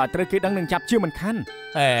បើត្រូវគេដឹងនឹងចាប់ជាមិនខាន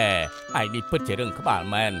ឯងនេះពិតជារឿងក្បាល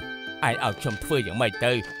មែនឯងឲ្យខ្ញុំធ្វើយ៉ាងម៉េច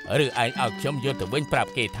ទៅឬឯងឲ្យខ្ញុំយកទៅវិញប្រា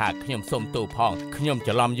ប់គេថាខ្ញុំសុំទោសផងខ្ញុំ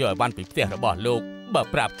ច្រឡំយកអីវ៉ាន់ពីផ្ទះរបស់លោកបើ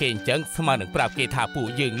ប្រាប់គេអញ្ចឹងស្មើនឹងប្រាប់គេថាពួក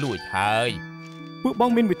យើងលួចហើយពួកបង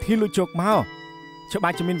មានវិធីលួចជោគមកច្បា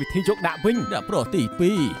ស់ជាមានវិធីយកដាក់វិញអ្នកប្រុសទី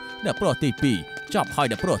2ចប់ហើយ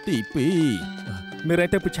អ្នកប្រុសទី2មានរែង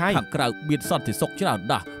ទៅប្រឆាយខាងក្រៅមានសន្តិសុខច្រើន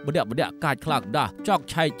ដាស់ម្នាក់កាចខ្លាំងដាស់ចောက်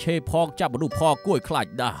ឆែកឆេផងចាប់មនុស្សផងគួយខ្លាច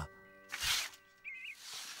ដាស់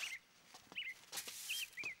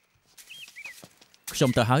ខ្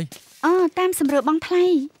ញុំទៅហើយតាមសម្រួលបងថ្លៃ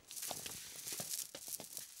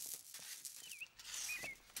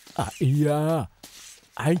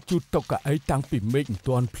ឯងជូតតុកឯងតាំងពីមេឃមិន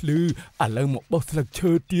ទាន់ភ្លឺឥឡូវមកបោះស្លឹក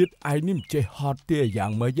ឈើទៀតឯងនេះមិនចេះហត់ទេយ៉ា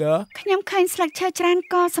ងម៉េចខ្ញុំឃើញស្លឹកឈើច្រើន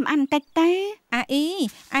ក៏សំអានបន្តិចទៅ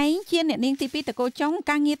ឯងជាអ្នកនាងទី2តកូចុង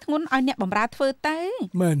ការងារធ្ងន់ឲ្យអ្នកបម្រើធ្វើទៅ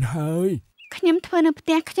មែនហើយខ្ញុំធ្វើនៅផ្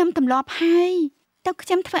ទះខ្ញុំទម្លាប់ហើយទៅខ្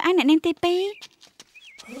ញុំធ្វើឲ្យអ្នកនាងទី2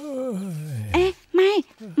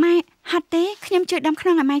ម៉ែហត់ទេខ្ញុំជួយដាំក្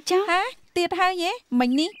នុងឲ្យម៉ែចុះទៀតហើយមិញ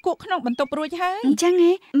នេះគក់ក្នុងបន្ទប់រួចហើយអញ្ចឹង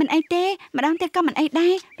មិនអីទេម្ដងទៀតក៏មិនអីដែ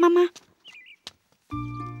រម៉ា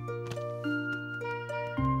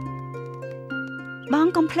បង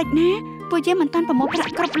កុំភ្លេចណាពួកយើងមិនតាន់ប្រមូលប្រា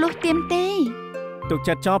ក់គ្រប់លុះទៀមទេទុក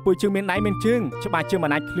ចិត្តចោលពួកយើងមានដៃមានជើងច្បាស់ជាមិន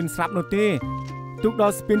អាចឃ្លានស្រាប់នោះទេទុកដ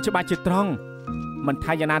ល់ស្ពានច្បាស់ជាត្រង់មិន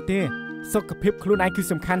ថាយ៉ាងណាទេសុខភាពខ្លួនឯងគឺ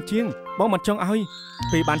សំខាន់ជាងបងមិនចង់ឲ្យ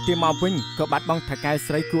ពេលបានទៀមមកវិញក៏បាត់បង់ថកែ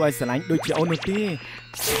ស្រីគួរឲ្យស្រឡាញ់ដូចជាអូននោះទេ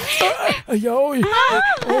អាយអូយ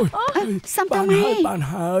សំតម៉ែបាន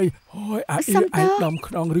ហើយអូយអាចឯងដំ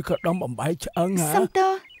ខ្នងឬក៏ដំបំបែកឆ្អឹងហ៎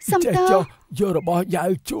សំតយករបស់យ៉ា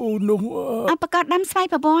វជូននោះឧបករណ៍ដាំស្វ័យ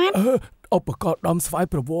ប្រវត្តិឧបករណ៍ដាំស្វ័យ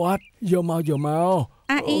ប្រវត្តិយកមក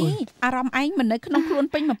អាអ៊ីអារម្មណ៍ឯងមិននៅក្នុងខ្លួន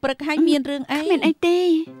ពេញមួយព្រឹកហើយមានរឿងអីគ្មានអីទេ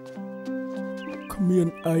គ្មាន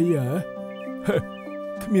អីហ៎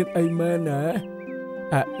គ្មានអីមែនណា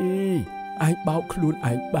អាអ៊ីឯងបោកខ្លួន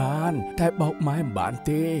ឯងបានតែបោកម៉ែមិនបាន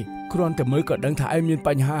ទេគ្រាន់តែមើលក៏ដឹងថាឯងមានប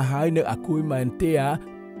ញ្ហាហើយនៅអាគួយមែនទេ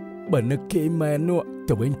បើនឹកគេមែននោះ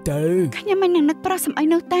ទៅវិញទៅខ្ញុំមិននឹងនឹកប្រុសសំអី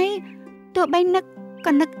នោះទេទោះបីនឹក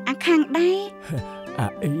ក៏នឹកអាខាងដែរអា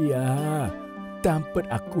អ៊ីតាមពិត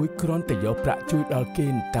អាគួយគ្រាន់តែយកប្រាក់ជួយដល់គេ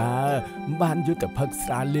តាមិនបានយកទៅផឹកស្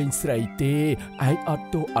រាលេងស្រីទេឯងអត់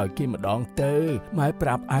ទោសឲ្យគេម្ដងទៅម៉ែប្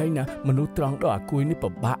រាប់ឯងណាមនុស្សត្រង់ដល់អាគួយនេះពិ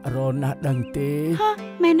បាករណាស់ដឹងទេហ៎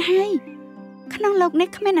មែនហើយក្នុងโลกនេះ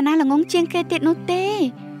គ្មានអ្នកណាល្ងងជាងគេទៀតនោះទេ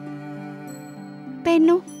ពេល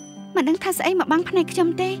នោះមិនដឹងថាស្អីមកបាំងភ្នែកខ្ញុំ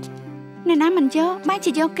ទេអ្នកណាមិនយកបែរ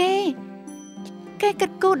ជាយកគេគិ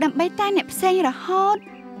តគូរដើម្បីតែអ្នកផ្សេងរហូត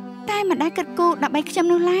តែមិនដែលគិតគូរដើម្បីខ្ញុំ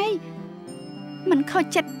នោះឡើយមិនខូច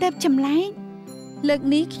ចិត្តទៅចម្លែកលើក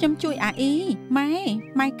នេះខ្ញុំជួយអាអ៊ី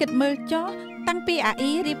ម៉ែគិតមើលចុះតាំងពីអា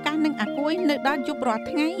អ៊ីរៀបការនឹងអាគួយនៅដល់យប់រាល់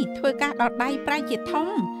ថ្ងៃធ្វើការដល់ដៃប្រែជាធំ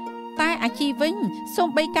តែអាជីវិញសូ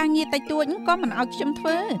ម្បីការងារតិចតួចក៏មិនឲ្យខ្ញុំធ្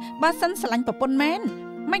វើបើសិនស្រឡាញ់ប្រពន្ធមែន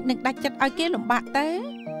មិននឹងដាច់ចិត្តឲ្យគេលំបាកទៅ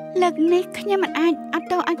លើកនេះខ្ញុំមិនអាចអត់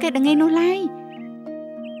ទោសឲ្យគេដល់ថ្ងៃនោះឡើយ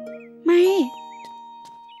ម៉ែ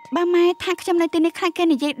បើម៉ែថាខ្ញុំនៅទីនេះខ្លាចគេ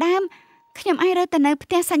និយាយដើមខ្ញុំអាចរើទៅនៅផ្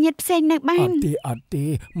ទះសាច់ញាតិផ្សេងនៅបានអត់ទេ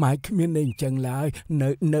ម៉ែគ្មានន័យអញ្ចឹងឡើយនៅ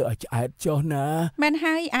ឲ្យឆ្អែតចុះណាមែន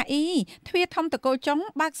ហើយអាអ៊ីទ្វារធំតកូលចុង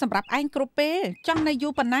បើកសម្រាប់ឯងគ្រប់ពេលចង់នៅយូ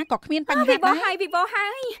រប៉ុណ្ណាក៏គ្មានបញ្ហាដែរវិបោហើ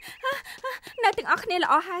យនៅទាំងអស់គ្នាល្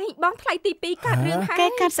អហើយបងថ្លៃទី2កាត់រឿងហើយគេ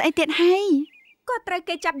កាត់ស្អីទៀតហើយគាត់ត្រូវ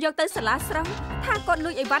គេចាប់យកទៅសាលាស្រង់ថាគាត់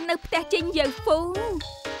លួចអីវ៉ាន់នៅផ្ទះចេញយើហ្វូ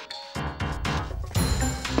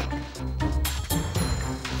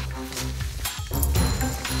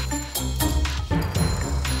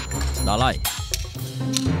ដល់ហើយ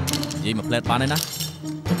និយាយមកផ្លែតបានហើយណា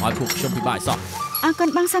កុំឲ្យពួកខ្ញុំពិបាកសោះអរគុណ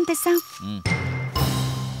បងសន្តិសុខ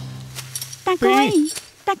តា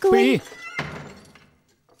គួយ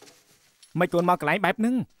មិនកូនមកកន្លែងបែបហ្នឹ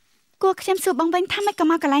ងគួរខ្ញុំសួរបងវិញថាមិនក៏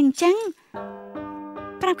មកកន្លែងអញ្ចឹង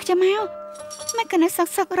ប្រាប់ខ្ញុំមកមិនក៏នៅ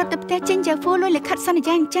សុករត់ទៅផ្ទះចេញយ៉ាហ្វូលួចលិខិតសន្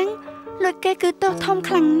យាអញ្ចឹងលួចគេគឺទោសធំ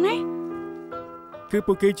ខ្លាំងណាស់គឺ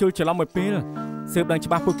ពួកគេចូលច្រឡំមួយពេលស៊ើបដឹងច្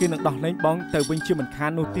បាស់ពួកគេនឹងដោះលែងបងទៅវិញជាមិនខា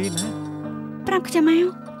ននោះទេណាប្រាប់ខ្ញុំមក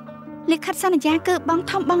លិខិតសន្យាគឺបង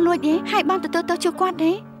ធំបងលួចទេហើយបងទទួលទោសជួគាត់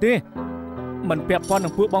ទេមិនពាក់ព័ន្ធនឹ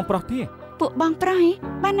ងពួកបងប្រុសទេពួកបងប្រុស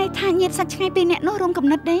បានន័យថាញាតិសាច់ឆ្ងាយពីរនាក់នោះរួមកំ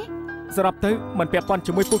ណត់ទេសរុបទៅមិនពាក់ព័ន្ធ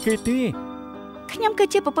ជាមួយពួកគេទេខ្ញុំគឺ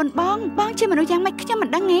ជាប្រពន្ធបងជាមនុស្សយ៉ាងម៉េចខ្ញុំមិន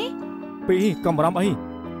ដឹងទេពីកុំបារម្ភអី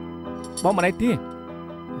បងមិនអីទេ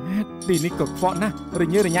ទីនេះក៏ខ្វក់ណាស់រ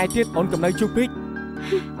ញ៉េរញ៉ៃទៀតអូនកំនៅជុះពេក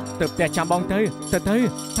ទៅផ្ទះចាំបងទៅ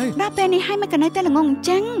ដល់ពេលនេះហើយមិនក៏នៅតែល្ងងអញ្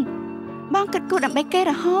ចឹងបងគិតគូរដើម្បីគេ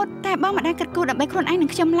រហូតតែបងមិនដែលគិតគូរដើម្បីខ្លួនឯងនិង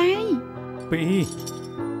ខ្ញុំឡើយពី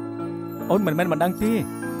អូនមិនមែនមិនដឹងទេ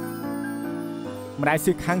ម្ដាយ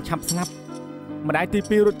សឿខាងឆាប់ស្លាប់ម្ដាយទី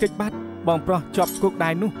2រត់គេចបាត់បងប្រុសជាប់គុកដែ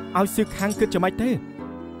រនោះឲ្យសឿខាងគិតចាំម៉េចទេ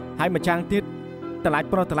ហើយម្ចាំងទៀតតឡាច់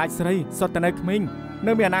ប្រុសតឡាច់ស្រីសុទ្ធតែនៅក្មេង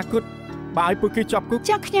នៅមានអនាគតបើឲ្យពួកគេជាប់គុក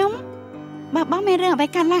ចាស់ខ្ញុំបើបងមានរឿងអ្វី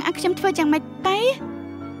កើតឡើងឲ្យខ្ញុំធ្វើយ៉ាងម៉េចទេ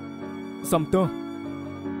សំទោស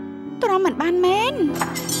ទ្រាំមិនបានមែន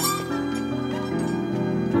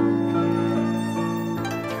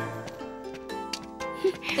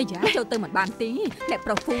អាយ៉ាចូលទៅមិនបានទេអ្នក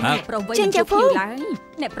ប្រុសហ្វូអ្នកប្រុសវ័យជុកយូរឡើយ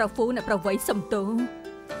អ្នកប្រុសហ្វូអ្នកប្រុសវ័យសំទោស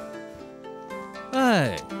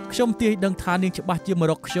ខ្ញុំទាយដឹងថានាងច្បាស់ជាមក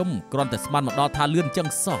រកខ្ញុំគ្រាន់តែស្មានមកដល់ថាលឿនចឹង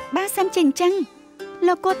សោះបើសិនជាអញ្ចឹង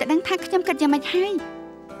លោកគួរតែដឹងថាខ្ញុំគិតយ៉ាងម៉េចហើយ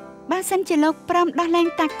បើសិនជាលោកព្រមដោះលែង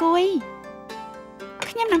តាគួយ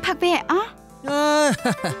ខ្ញុំនឹងផឹកវាឲ្យអស់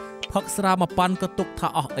ផឹកស្រាមួយប៉ាន់ក៏ទុកថា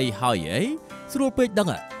អស់អីហើយស្រួលពេកដឹង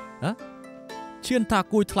ហ៎ឈានតា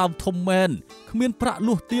គួយថ្លើមធំមែនគ្មានប្រាក់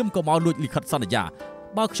លួសទៀមក៏មកលួចលិខិតសន្យា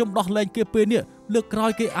បើខ្ញុំដោះលែងគេពេលនេះលើកក្រោ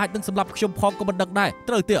យគេអាចនឹងសម្លាប់ខ្ញុំផងក៏មិនដឹងដែរ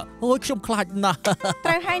ត្រូវទេអូយខ្ញុំខ្លាចណាស់ត្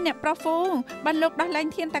រូវហើយអ្នកប្រុសហ្វូបានលោកដោះលែង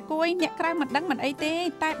ធានតាគួយអ្នកក្រៅមិនដឹងមិនអីទេ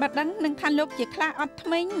តែបើដឹងនឹងថាលោកជាខ្លាអត់ថ្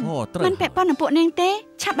មិញមិនពាក់ព័ន្ធនឹងពួកនាងទេ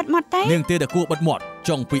ឆាប់បិទមាត់ទៅនាងទេតែគួរបិទមាត់ច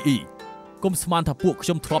ង់ពីអ៊ីគុំស្មានថាពួកខ្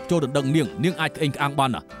ញុំធ្លាប់ចូលដណ្ដឹងនាងអាចក្អេងក្អាងបាន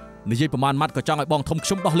ណា និយាយប្រមាណម៉ាត់ក៏ចង់ឲ្យបងធំខ្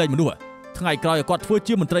ញុំដោះលែងមនុស្សថ្ងៃក្រោយឲ្យគាត់ធ្វើ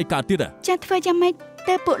ជាមន្ត្រីកើតទៀតចាធ្វើយ៉ាងម៉េច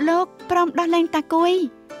ទៅពួកលោកព្រមដោះលែងតាគួយ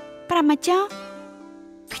ប្រាប់មកចុះ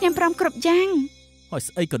ខ្ញុំព្រមគ្រប់យ៉ាងហើយ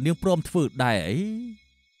ស្អីក៏នាងព្រមធ្វើដែរអី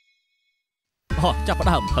អូចាប់ផ្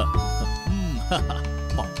ដើម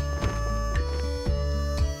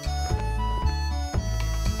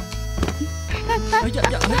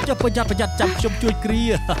ចាប់ប្រយ័ត្នចាំខ្ញុំជួយគ្រា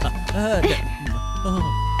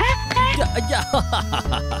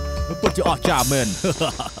ពិតជាអស្ចារ្យមែន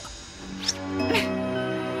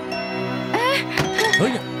ហេ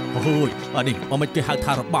អូយអានេះអមិនគេហៅ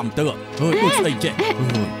ថារបាំទៅហេដូចស្អីចេះ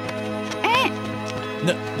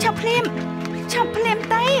ឆាប់ភ្លាម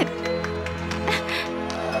ទៅ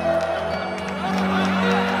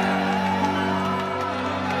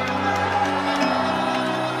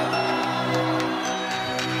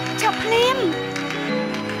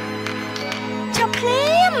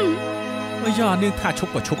អាយ៉ានាងថាឈ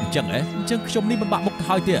ប់ក៏ឈប់អញ្ចឹងខ្ញុំនេះមិនបាក់មុខទៅ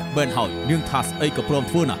ហើយទេមែនហើយនាងថាស្អីក៏ព្រម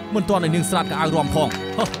ធ្វើណាមិនទាន់ឲ្យនាងស្រាតកៅអៅរំផង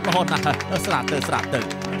រហូតណាស់ស្រាតទៅ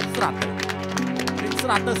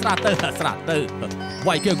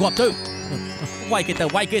វាយគេងាប់ទៅវាយគេ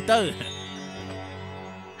ទៅ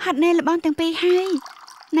ហាត់ណែលបងទាំងពីរហើយ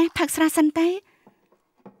ណែផឹកស្រាសិនទៅ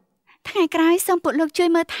ថ្ងៃក្រោយសូមពួកលោកជួយ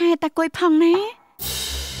មើលថែតាគួយផងណា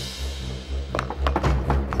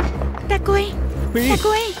តាគួយ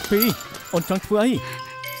អូនចង់ធ្វើអី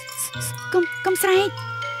កុំស្រែក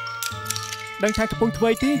ដឹងថាកំពុងធ្វើ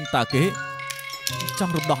អីទេតើគេច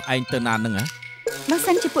ង់រំដោះឯងទៅណានឹងបើ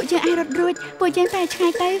សិនជាពួកយើងអាចរត់រួចពួកយើងតែឆ្ងា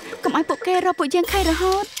យទៅកុំឲ្យពួកគេរកពួកយើងខៃរ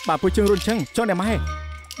ហូតបាទពួកយើងរត់អញ្ចឹងចុះអ្នកម៉ែ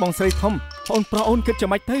បងស្រីធំអូនប្រុសអូនគិតចាំ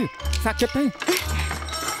ម៉េចទៅសាក់ចិត្តទៅ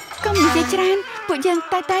កុំនិយាយច្រើនពួកយើង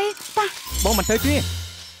ទៅតោះបងមិនទៅទេ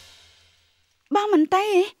បងមិន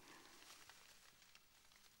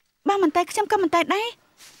ទៅខ្ញុំក៏មិនទៅដែរ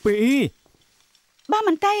ពីបង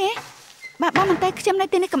មិនទៅបងមិនទៅខ្ញុំនៅ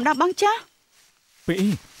ទីនេះកំដរបងចាស់ពី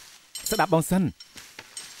ស្ដាប់បងសិន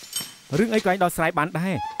រឿងអីក៏អាចដោះស្រាយបានដែ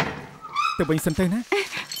រទៅវិញសិនទៅណា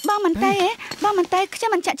បងមិនទៅខ្ញុំ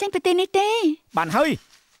មិនចាក់ចេញពីទីនេះទេបានហើយ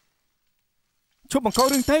ជប់បង្ក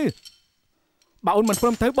រឿងទៅបើអូនមិនព្រ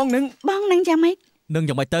មទៅបងនឹងយ៉ាង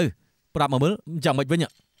ម៉េចទៅប្រាប់មកមើលយ៉ាងម៉េចវិញ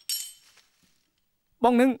ប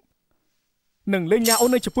ងនឹងលេងញ៉ាអូន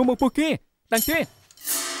នៅចំពោះមុខពួកគេដឹងទេ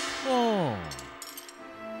អូ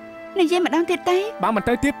និយាយម្ដងទៀតទៅបើមិន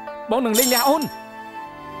ទៅទៀតបងនឹងលេងលះអូន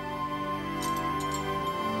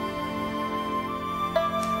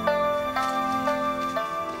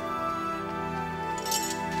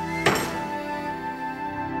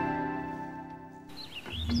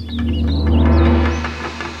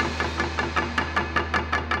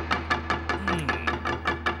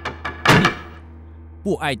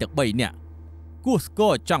ពួកឯងទាំង3នាក់គួរស្គា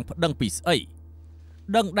ល់ចង់ប្តឹងពីស្អី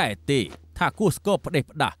ដឹងដែរទេថាគួរស្គាល់ផ្ដេស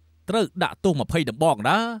ផ្ដាស់ត្រូវដាក់ទោស20ដំបង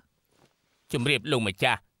ណាជំរាបលោកម្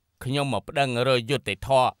ចាស់ខ្ញុំមកប្តឹងរយយុត្តិធ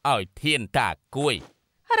ម៌ឲ្យធានតាគួយ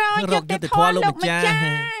រកយុត្តិធម៌លោកម្ចាស់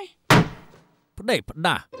ផ្ដេសផ្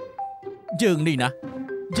ដាស់យើងនេះណា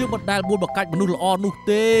យើងមិនដែលមួលបកាច់មនុស្សល្អនោះ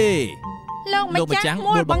ទេលោកម្ចាស់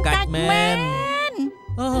មួលបកាច់មែន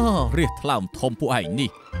អូរះថ្លើមធំពួកឯង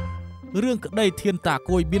នេះរឿងក្តីធានតា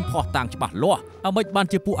គួយមានផោះតាំងច្បាស់លាស់អ្មេចបាន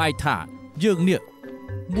ជាពួកឯងថាយើងនេះ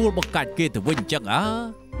មួលបកាច់គេទៅវិញអញ្ចឹង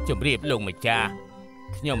ជំរាបលោកម្ចាស់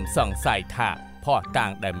ខ្ញុំសង្ស័យថាផោះតាំ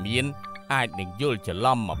ងដែលមានអាចនឹងយល់ច្រ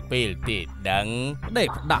ឡំមកពេលទេដឹងផ្ដេស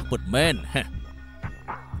ផ្ដាស់ពិតមែន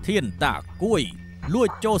ធានតាគួយលួច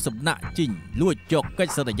ចូលសំណាក់ជីងលួចយកកិច្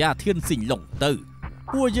ចសន្យាធានស៊ីងឡុងទៅ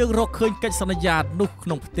ពួកយើងរកឃើញកិច្ចសន្យានោះក្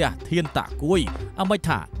នុងផ្ទះធានតាគួយអ្មេច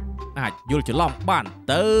ថាអាចយល់ច្រឡំបាន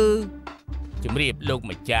ទៅជំរាបលោក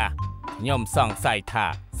ម្ចាស់ខ្ញុំសង្ស័យថា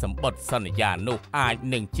សម្បត្តិសន្យានោះអាច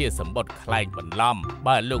នឹងជាសម្បត្តិខ្លែងបន្លំ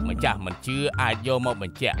បើលោកម្ចាស់មិនជឿអាចយកមកប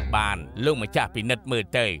ញ្ជាក់បានលោកម្ចាស់ពិនិត្យមើល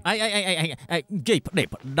ទៅនិយាយផ្ដេស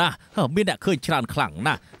ផ្ដាស់មានអ្នកឃើញច្រើនខ្លាំង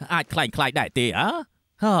ណាស់អាចខ្លែងខ្លាយដែរទេ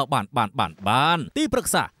បានទីប្រឹ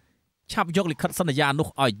ក្សាឆាប់យកលិខិតសន្យានោះ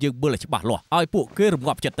ឲ្យយើងមើលឲ្យច្បាស់លាស់ឲ្យពួកគេរ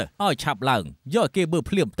ងាប់ចិត្តទៅឲ្យឆាប់ឡើងយកគេមើល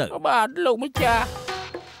ភ្លាមទៅបាទលោកម្ចាស់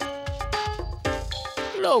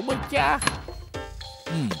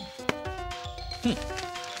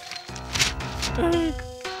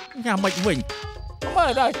ញ៉ាំមិនវិញមើ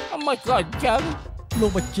លដល់មិនក៏អញ្ចឹងលោ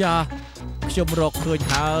កម្ចាស់ខ្ញុំរកឃើញ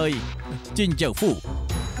ហើយជីងជើហ្វូឯង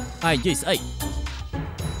និយាយស្អី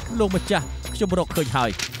លោកម្ចាស់ខ្ញុំរកឃើញហើយ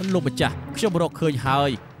លោកម្ចាស់ខ្ញុំរកឃើញហើ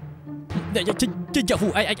យជីងជើហ្វូ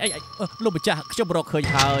ឯងលោកម្ចាស់ខ្ញុំរកឃើញ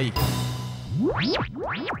ហើយ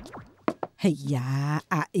ហេយ៉ា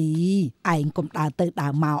អាអ៊ីឯងកុំដើរទៅដើ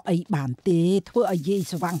រមកអីបានទេធ្វើឲ្យយាយ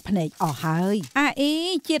ស្វាំងភ្នែកអស់ហើយអាអ៊ី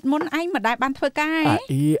ជាតិមុនឯងមិនដែលបានធ្វើការអា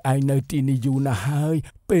អ៊ីឯងនៅទីនេះយូរណាស់ហើយ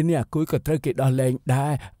ពេលនេះអាគុយក៏ត្រូវគេដោះលែងដែ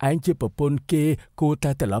រឯងជាប្រពន្ធគេគួរ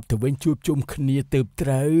តែត្រឡប់ទៅវិញជួបជុំគ្នាទៅត្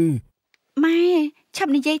រូវម៉ែឆា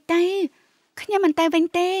ប់និយាយទៅខ្ញុំមិនទៅវិញ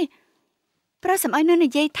ទេប្រុសសម្អុយនៅនិ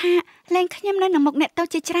យាយថាលែងខ្ញុំនៅនឹងមុខអ្នកតូច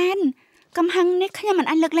ជាច្រើនកំហឹងនេះខ្ញុំមិន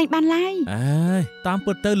អាចលើកលែងបានឡើយអើយតាម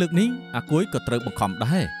ពិតទៅលើកនេះអាគួយក៏ត្រូវបង្ខំ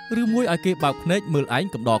ដែរឬមួយឲ្យគេបើកភ្នែកមើលឯង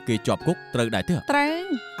កំដរគេជាប់គុកត្រូវដែរទេត្រូវ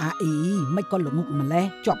អាអ៊ីមិនក៏ល្ងុកម្លេះ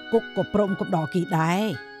ជាប់គុកក៏ព្រមកំដរគេដែរ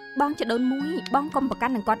បងចដូនមួយបងកុំប្រកា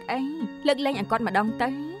ន់នឹងគាត់អីលើកលែងឲ្យគាត់ម្ដងទៅ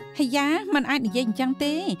ហេយ៉ាมันអាចនិយាយអញ្ចឹង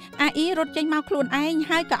ទេអាអ៊ីរត់ចេញមកខ្លួនឯង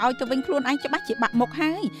ហើយក៏ឲ្យទៅវិញខ្លួនឯងច្បាស់ជាបាក់មុខ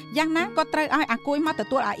ហើយយ៉ាងណាក៏ត្រូវឲ្យអាគួយមកទ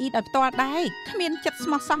ទួលអាអ៊ីដោយផ្ទាល់ដែរគ្មានចិត្តស្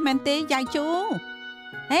មោះសោះមែនទេយាយជូ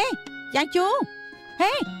ហេយាយជូ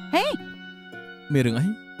ហេមានរឿងអី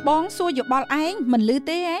បងសួរយោបល់ឯងមិនឮ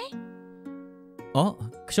ទេហ៎អូ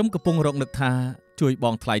ខ្ញុំកំពុងរកនឹកថាជួយប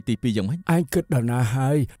ងថ្លៃទី2យ៉ាងម៉េចឯងគិតដល់ណាហើ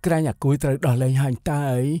យក្រែងអាគួយត្រូវដោះលែងហើយតើ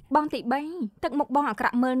អីបងទី3ទឹកមុខបងអាក្រ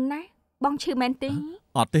ក់មើលណាស់បងឈឺមែនទេ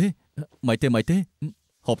អត់ទេមិនទេ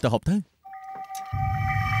ហូបទៅ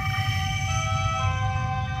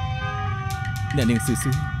អ្នកនាងស៊ឺ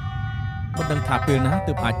មិនដឹងថាពេលណា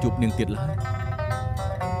ទើបអាចជួបនាងទៀតឡើយ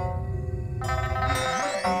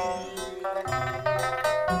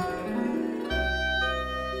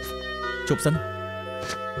ជប់សិន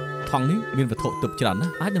ថងនេះមានវត្ថុទិបច្រើនណា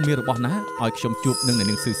ស់អាចនឹងមានរបស់ណាឲ្យខ្ញុំជួបនឹងអ្នក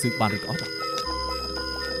នាងស៊ឺបានឬក៏អត់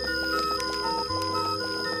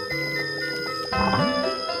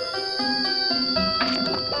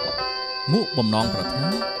មួកបំណងប្រាថ្នា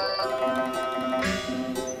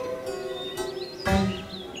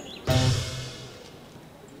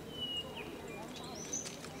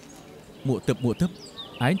មួកទឹក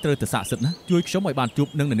ឯងត្រូវតែស័ក្តិសិទ្ធិណាជួយខ្ញុំឲ្យបានជួប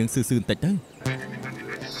នឹងអ្នកនាងស៊ឺបន្តិចទៅ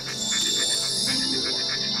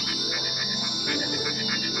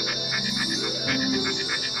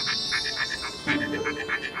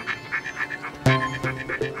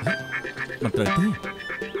មិនត្រូវទេ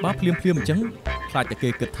បើភ្លាមអញ្ចឹងខ្លាចតែគេ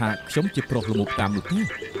គិតថាខ្ញុំជាប្រុសល្មុតតាមនោះទេ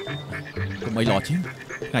កុំអីល្អជាង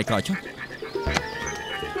ថ្ងៃក្រោយចុះ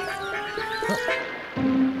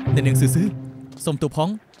អ្នកនាងស៊ឺសុំទោសផង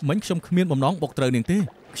មិញខ្ញុំគ្មានបំណងបុកត្រូវនាងទេ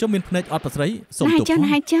ខ្ញុំមានភ្នែកអត់ប្រស្រីសុំទោសផង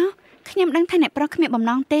ហើយចុះខ្ញុំដឹងថាអ្នកប្រុសគ្មានបំ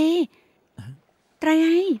ណងទេត្រូវ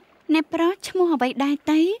ហើយអ្នកប្រុសឈ្មោះអ្វីដែរ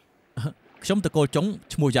ទៅខ្ញុំតកូលចុង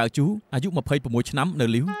ឈ្មោះយ៉ាវជូអាយុ26ឆ្នាំនៅ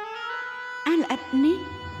លាវអាល្អិតនេះ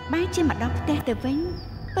បែរជាមកដល់ផ្ទះទៅវិញ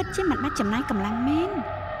ពិតជាមិនបាច់ចំណាយកម្លាំងមែន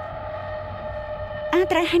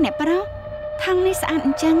ត្រូវឲ្យអ្នកប្រុសថងនេះស្អាតអ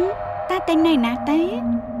ញ្ចឹងតើតែណៃណាទៅ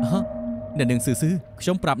អ្នកនាងស៊ឺខ្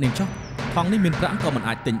ញុំប្រាប់នាងចុះថងនេះមានប្រាក់ក៏មិន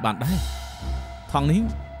អាចទិញបានដែរថងនេះ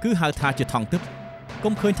គឺហៅថាជាថងទឹក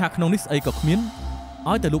កុំឃើញថាក្នុងនេះស្អីក៏គ្មាន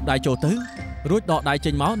ឲ្យតែលូកដៃចូលទៅរួចដកដៃ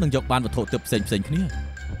ចេញមកនឹងយកបានវត្ថុទឹកផ្សេងគ្នា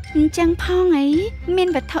អញ្ចឹងផងអីមាន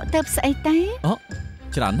វត្ថុទឹកស្អីទៅ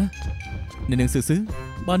ច្រើនណាស់អ្នកនាងស៊ឺ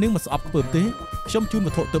បើនាងមិនស្អប់ខ្ពើមទេខ្ញុំជូនវ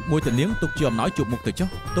ត្ថុទឹកមួយទៅនាងទុកជាអំណោយជួបមុខទៅចុះ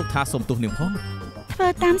ទុកថាសុំទោសនាងផងធ្វើ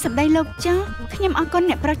តាមសម្ដីលោកចុះខ្ញុំអរគុណ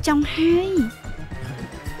អ្នកប្រុសចង់ហើយ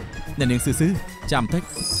អ្នកនាងស៊ឺចាំតិច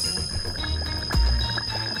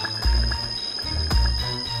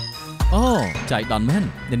អូចៃដនមែន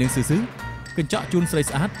អ្នកនាងស៊ឺកញ្ចក់ជូនស្រី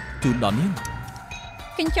ស្អាតជូនដល់នាង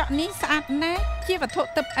កញ្ចក់នេះស្អាតណាស់ជាវត្ថុ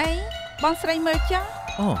ទឹកអីបងស្រីមើលចុះ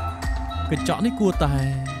អូកញ្ចក់នេះគួរតែ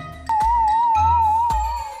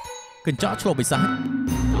កញ្ចក់ឆ្លុះបិសាច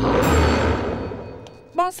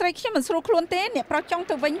បងស្រីខ្ញុំមិនស្រួលខ្លួនទេអ្នកប្រុសចង់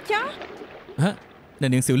ទៅវិញចុះអ្ន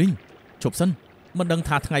កនាងស៊ឺលីងជប់សិនមិនដឹង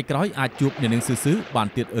ថាថ្ងៃក្រោយអាចជួបអ្នកនាងស៊ឺបាន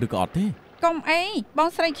ទៀតឬក៏អត់ទេកុំអីបង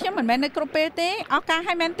ស្រីខ្ញុំមិនមែននៅគ្រប់ពេលទេឱកាស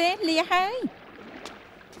ឲ្យមែនទេលាហើយ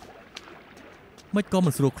មិនក៏មិ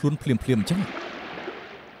នស្រួលខ្លួនភ្លាមអញ្ចឹង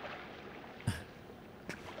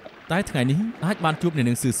តែថ្ងៃនេះអាចបានជួបអ្នក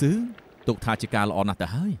នាងស៊ឺទុកថាជាការល្អណាស់ទៅ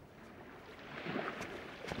ហើយ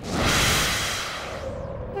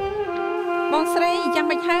បងស្រីយ៉ាង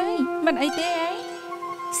ម៉េចហើយមិនអីទេអី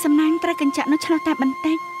សំណាងត្រូវកញ្ចក់នោះឆ្លោះតែបន្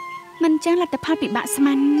តិចមិនចឹងលទ្ធផលពិបាកស្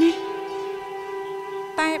មានណា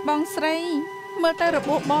តែបងស្រីមើលទៅរ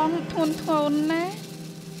បួសបងធ្ងន់ណា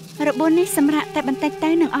របួសនេះសម្រាប់តែបន្តិចទៅ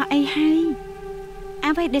នឹងអស់អីហើយ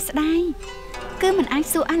អ្វីដែលស្ដាយគឺមិនអាច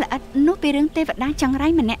សួរអាល្អិតនោះពីរឿងទេវតាចង្រៃ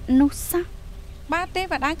ម្នាក់នោះសោះបាទទេ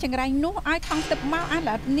វតាចង្រៃនោះឲ្យថងទឹកមកអា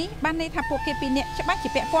ល្អិតនេះបានន័យថាពួកគេពីរនាក់ច្បាស់ជា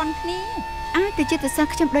ពាក់ព័ន្ធគ្នាទៅជាទៅសិស្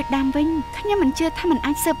សខ្ញុំដូចដើមវិញខ្ញុំមិនជឿថាមិន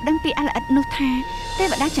អាចស៊ើបដឹងពីអាល្អិតនោះថាទេ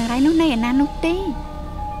វតាចង្រៃនោះនៅឯណានោះទេ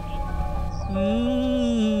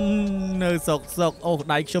នៅសុកអូ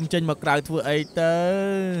ដៃខ្ញុំចេញមកក្រៅធ្វើអីទៅ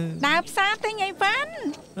ដើរផ្សារទិញអីវ៉ាន់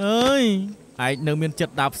អើយ ឯងនៅមានចិ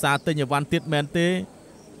ត្តដើរផ្សារទិញអីវ៉ាន់ទៀតមែនទេ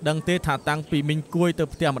ដឹងទេថាតាំងពីមីងគួយទៅ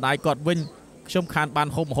ផ្ទះម្ដាយគាត់វិញខ្ញុំខានបាន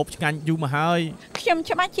ហូបម្ហូបឆ្ងាញ់យូរមកហើយខ្ញុំ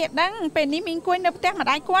ច្បាស់ជាដឹងពេលនេះមីងគួយនៅផ្ទះម្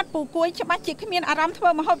ដាយគាត់ពូគួយច្បាស់ជាគ្មានអារម្មណ៍ធ្វើ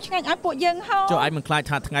ម្ហូបឆ្ងាញ់ឲ្យពួកយើងហូបចុះឯងមិនខ្លាច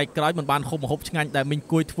ថាថ្ងៃក្រោយមិនបានហូបម្ហូបឆ្ងាញ់ដែលមីង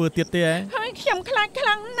គួយធ្វើទៀតទេហើយខ្ញុំខ្លាចខ្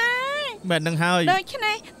លាំងណាស់មែននឹងហើយដូច្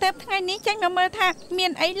នេះទៅថ្ងៃនេះចេញមកមើលថាមា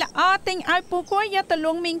នអីល្អទិញឲ្យពូគួយយកទៅ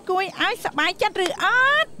លួងមីងគួយឲ្យសប្បាយចិត្តឬអ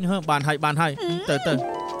ត់បានហើយទៅ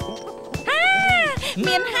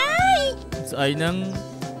មានហើយស្អីហ្នឹង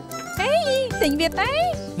អីទិញវាទេ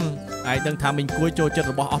ឯងដឹងថាមីងគួយចូលចិត្ត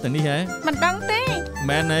របស់អស់ទាំងនេះហ៎មិនដឹងទេ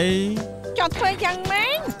មែនអីចង់ធ្វើយ៉ាងម៉េ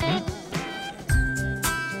ច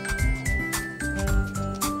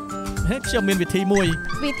ខ្ញុំមានវិធីមួយ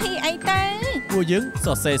វិធីអីទៅពួកយើងស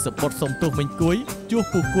រសេរសម្បត្តិសុំទោសមីងគួយជួស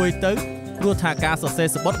ពូគួយទៅព្រោះថាការសរសេរ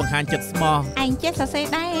សម្បត្តិបង្ហាញចិត្តស្មោះឯងចេះសរសេរ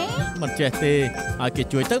ដែរមិនចេះទេឲ្យគេ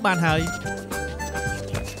ជួយទៅបានហើយ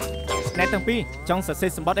អ្នកទាំងពីរចង់សរសេរ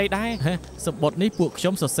សម្បត្តិអីដែរសម្បត្តិនេះពួកខ្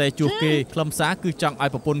ញុំសរសេរជួសគេខ្លឹមសារគឺចង់ឲ្យ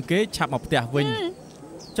ប្រពន្ធគេឆាប់មកផ្ទះវិញ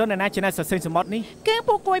ចុះអ្នកណាជាអ្នកសរសេរសម្បត្តិនេះគឺ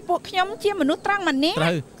ពូគួយពួកខ្ញុំជាមនុស្សត្រង់ម្នាក់ត្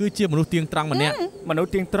រូវគឺជាមនុស្សទៀងត្រង់ម្នាក់មនុស្ស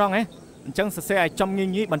ទៀងត្រង់អញ្ចឹងសរសេរឲ្យចំងា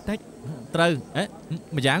យបន្តិចត្រូវ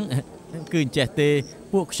ម្យ៉ាងគឺអញ្ចេះទេ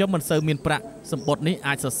ពួកខ្ញុំមិនសូវមានប្រាក់សម្បត្តិនេះ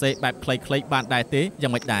អាចសរសេរបែបខ្លីៗបានដែរទេយ៉ា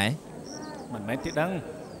ងម៉េចដែរមិនមែនទេដឹង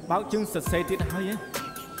បើកជើងសរសេរទៀតហើយ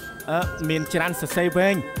មានច្រើនសរសេរវែ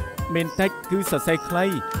ងមានតិចគឺសរសេរខ្លី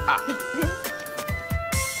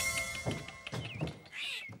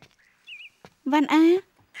វ៉ាន់អា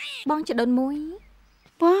បងចដូនមួយ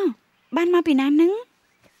បងបានមកពីណាហ្នឹង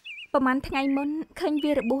ប្រហែលថ្ងៃមុនឃើញ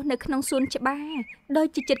វារបួសនៅក្នុងសួនច្បារដោយ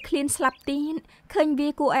ជាចិត្តឃ្លានស្លាប់ទៀតឃើញវា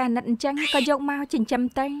គួរឲ្យអាណិតអញ្ចឹងក៏យកមកចិញ្ចឹម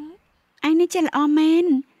ទៅឯងនេះចេះល្អមែន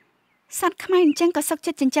សត្វខ្មែរអញ្ចឹងក៏សុខ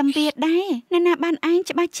ចិត្តចិញ្ចឹមវាដែរនៅណាបានឯង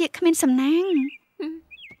ច្បាស់ជាគ្មានសំណាង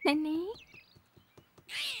នេះ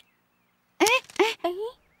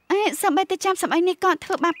អេសម្បីតែចាំសម្អីនេះក៏ធ្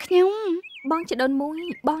វើបាបខ្ញុំបងចដូនមួយ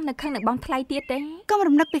បងនៅខឹងនឹងបងថ្លៃទៀតទេកុំ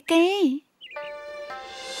រំលឹកពីគេ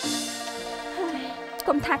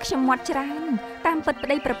កុំថាខ្ញុំមាត់ច្រើនតាមពិតប្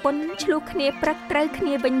តីប្រពន្ធឆ្លោះគ្នាព្រឹកត្រូវគ្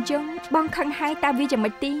នាវិញយងបងខឹងហើយតើវាយ៉ាង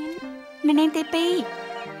ម៉េចទៀតនៅនាងទី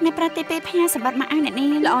2នៅប្រទេសទី2ផ្ញើសម្បត្តិមកឲ្យអ្នកនាង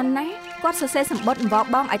ល្អណាស់គាត់សរសេរសម្បត្តិអង្វរ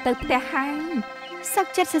បងឲ្យទៅផ្ទះហើយសុក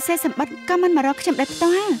ចិត្តសរសេរសម្បត្តិក៏មិនមករកខ្ញុំដែរផ្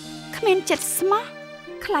ទាល់គ្មានចិត្តស្មោះ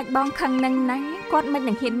ខ្លាចបងខឹងនឹងណាគាត់មិន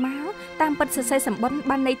នឹងហ៊ានមកតាមពិតសរសេរសម្បត្តិ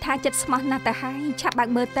បានន័យថាចិត្តស្មោះណាស់ទៅហើយឆាប់បើក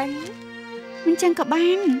មើលទៅមិនចឹងក៏បា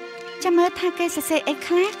នចាំមើលថាគេសរសេរអី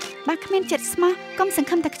ខ្លះបើគ្មានចិត្តស្មោះកុំសង្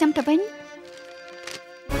ឃឹមតែខ្ញុំទៅវិញ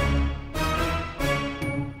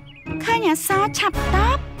ឃើញអក្សរឆាប់ត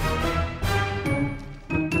ប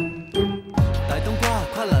大冬瓜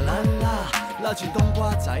跨啦啦啦，撈住冬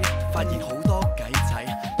瓜仔，發現好多計仔。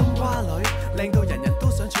冬瓜女靚到人人都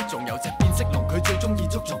想娶，仲有隻變色龍，佢最中意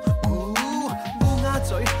捉蟲。烏鴉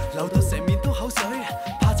嘴流到成面都口水，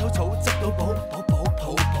怕醜草執到寶抱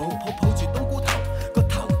住冬菇頭，個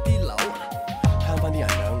頭啲瘤，慳返啲人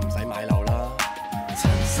養唔使買樓啦。陳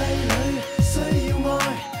細女需要愛，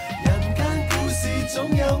人間故事總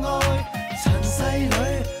有愛。陳細女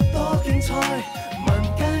多競賽。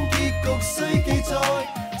局須記載，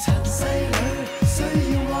陳細女需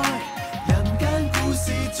要愛，人間故事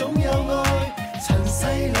總有愛。陳細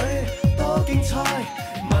女多競賽，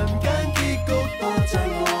民間結局多障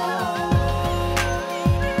礙。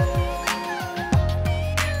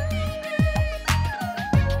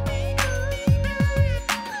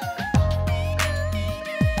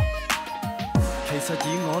其實以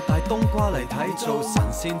我帶冬瓜嚟睇，做神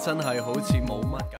仙真係好似冇乜㗎。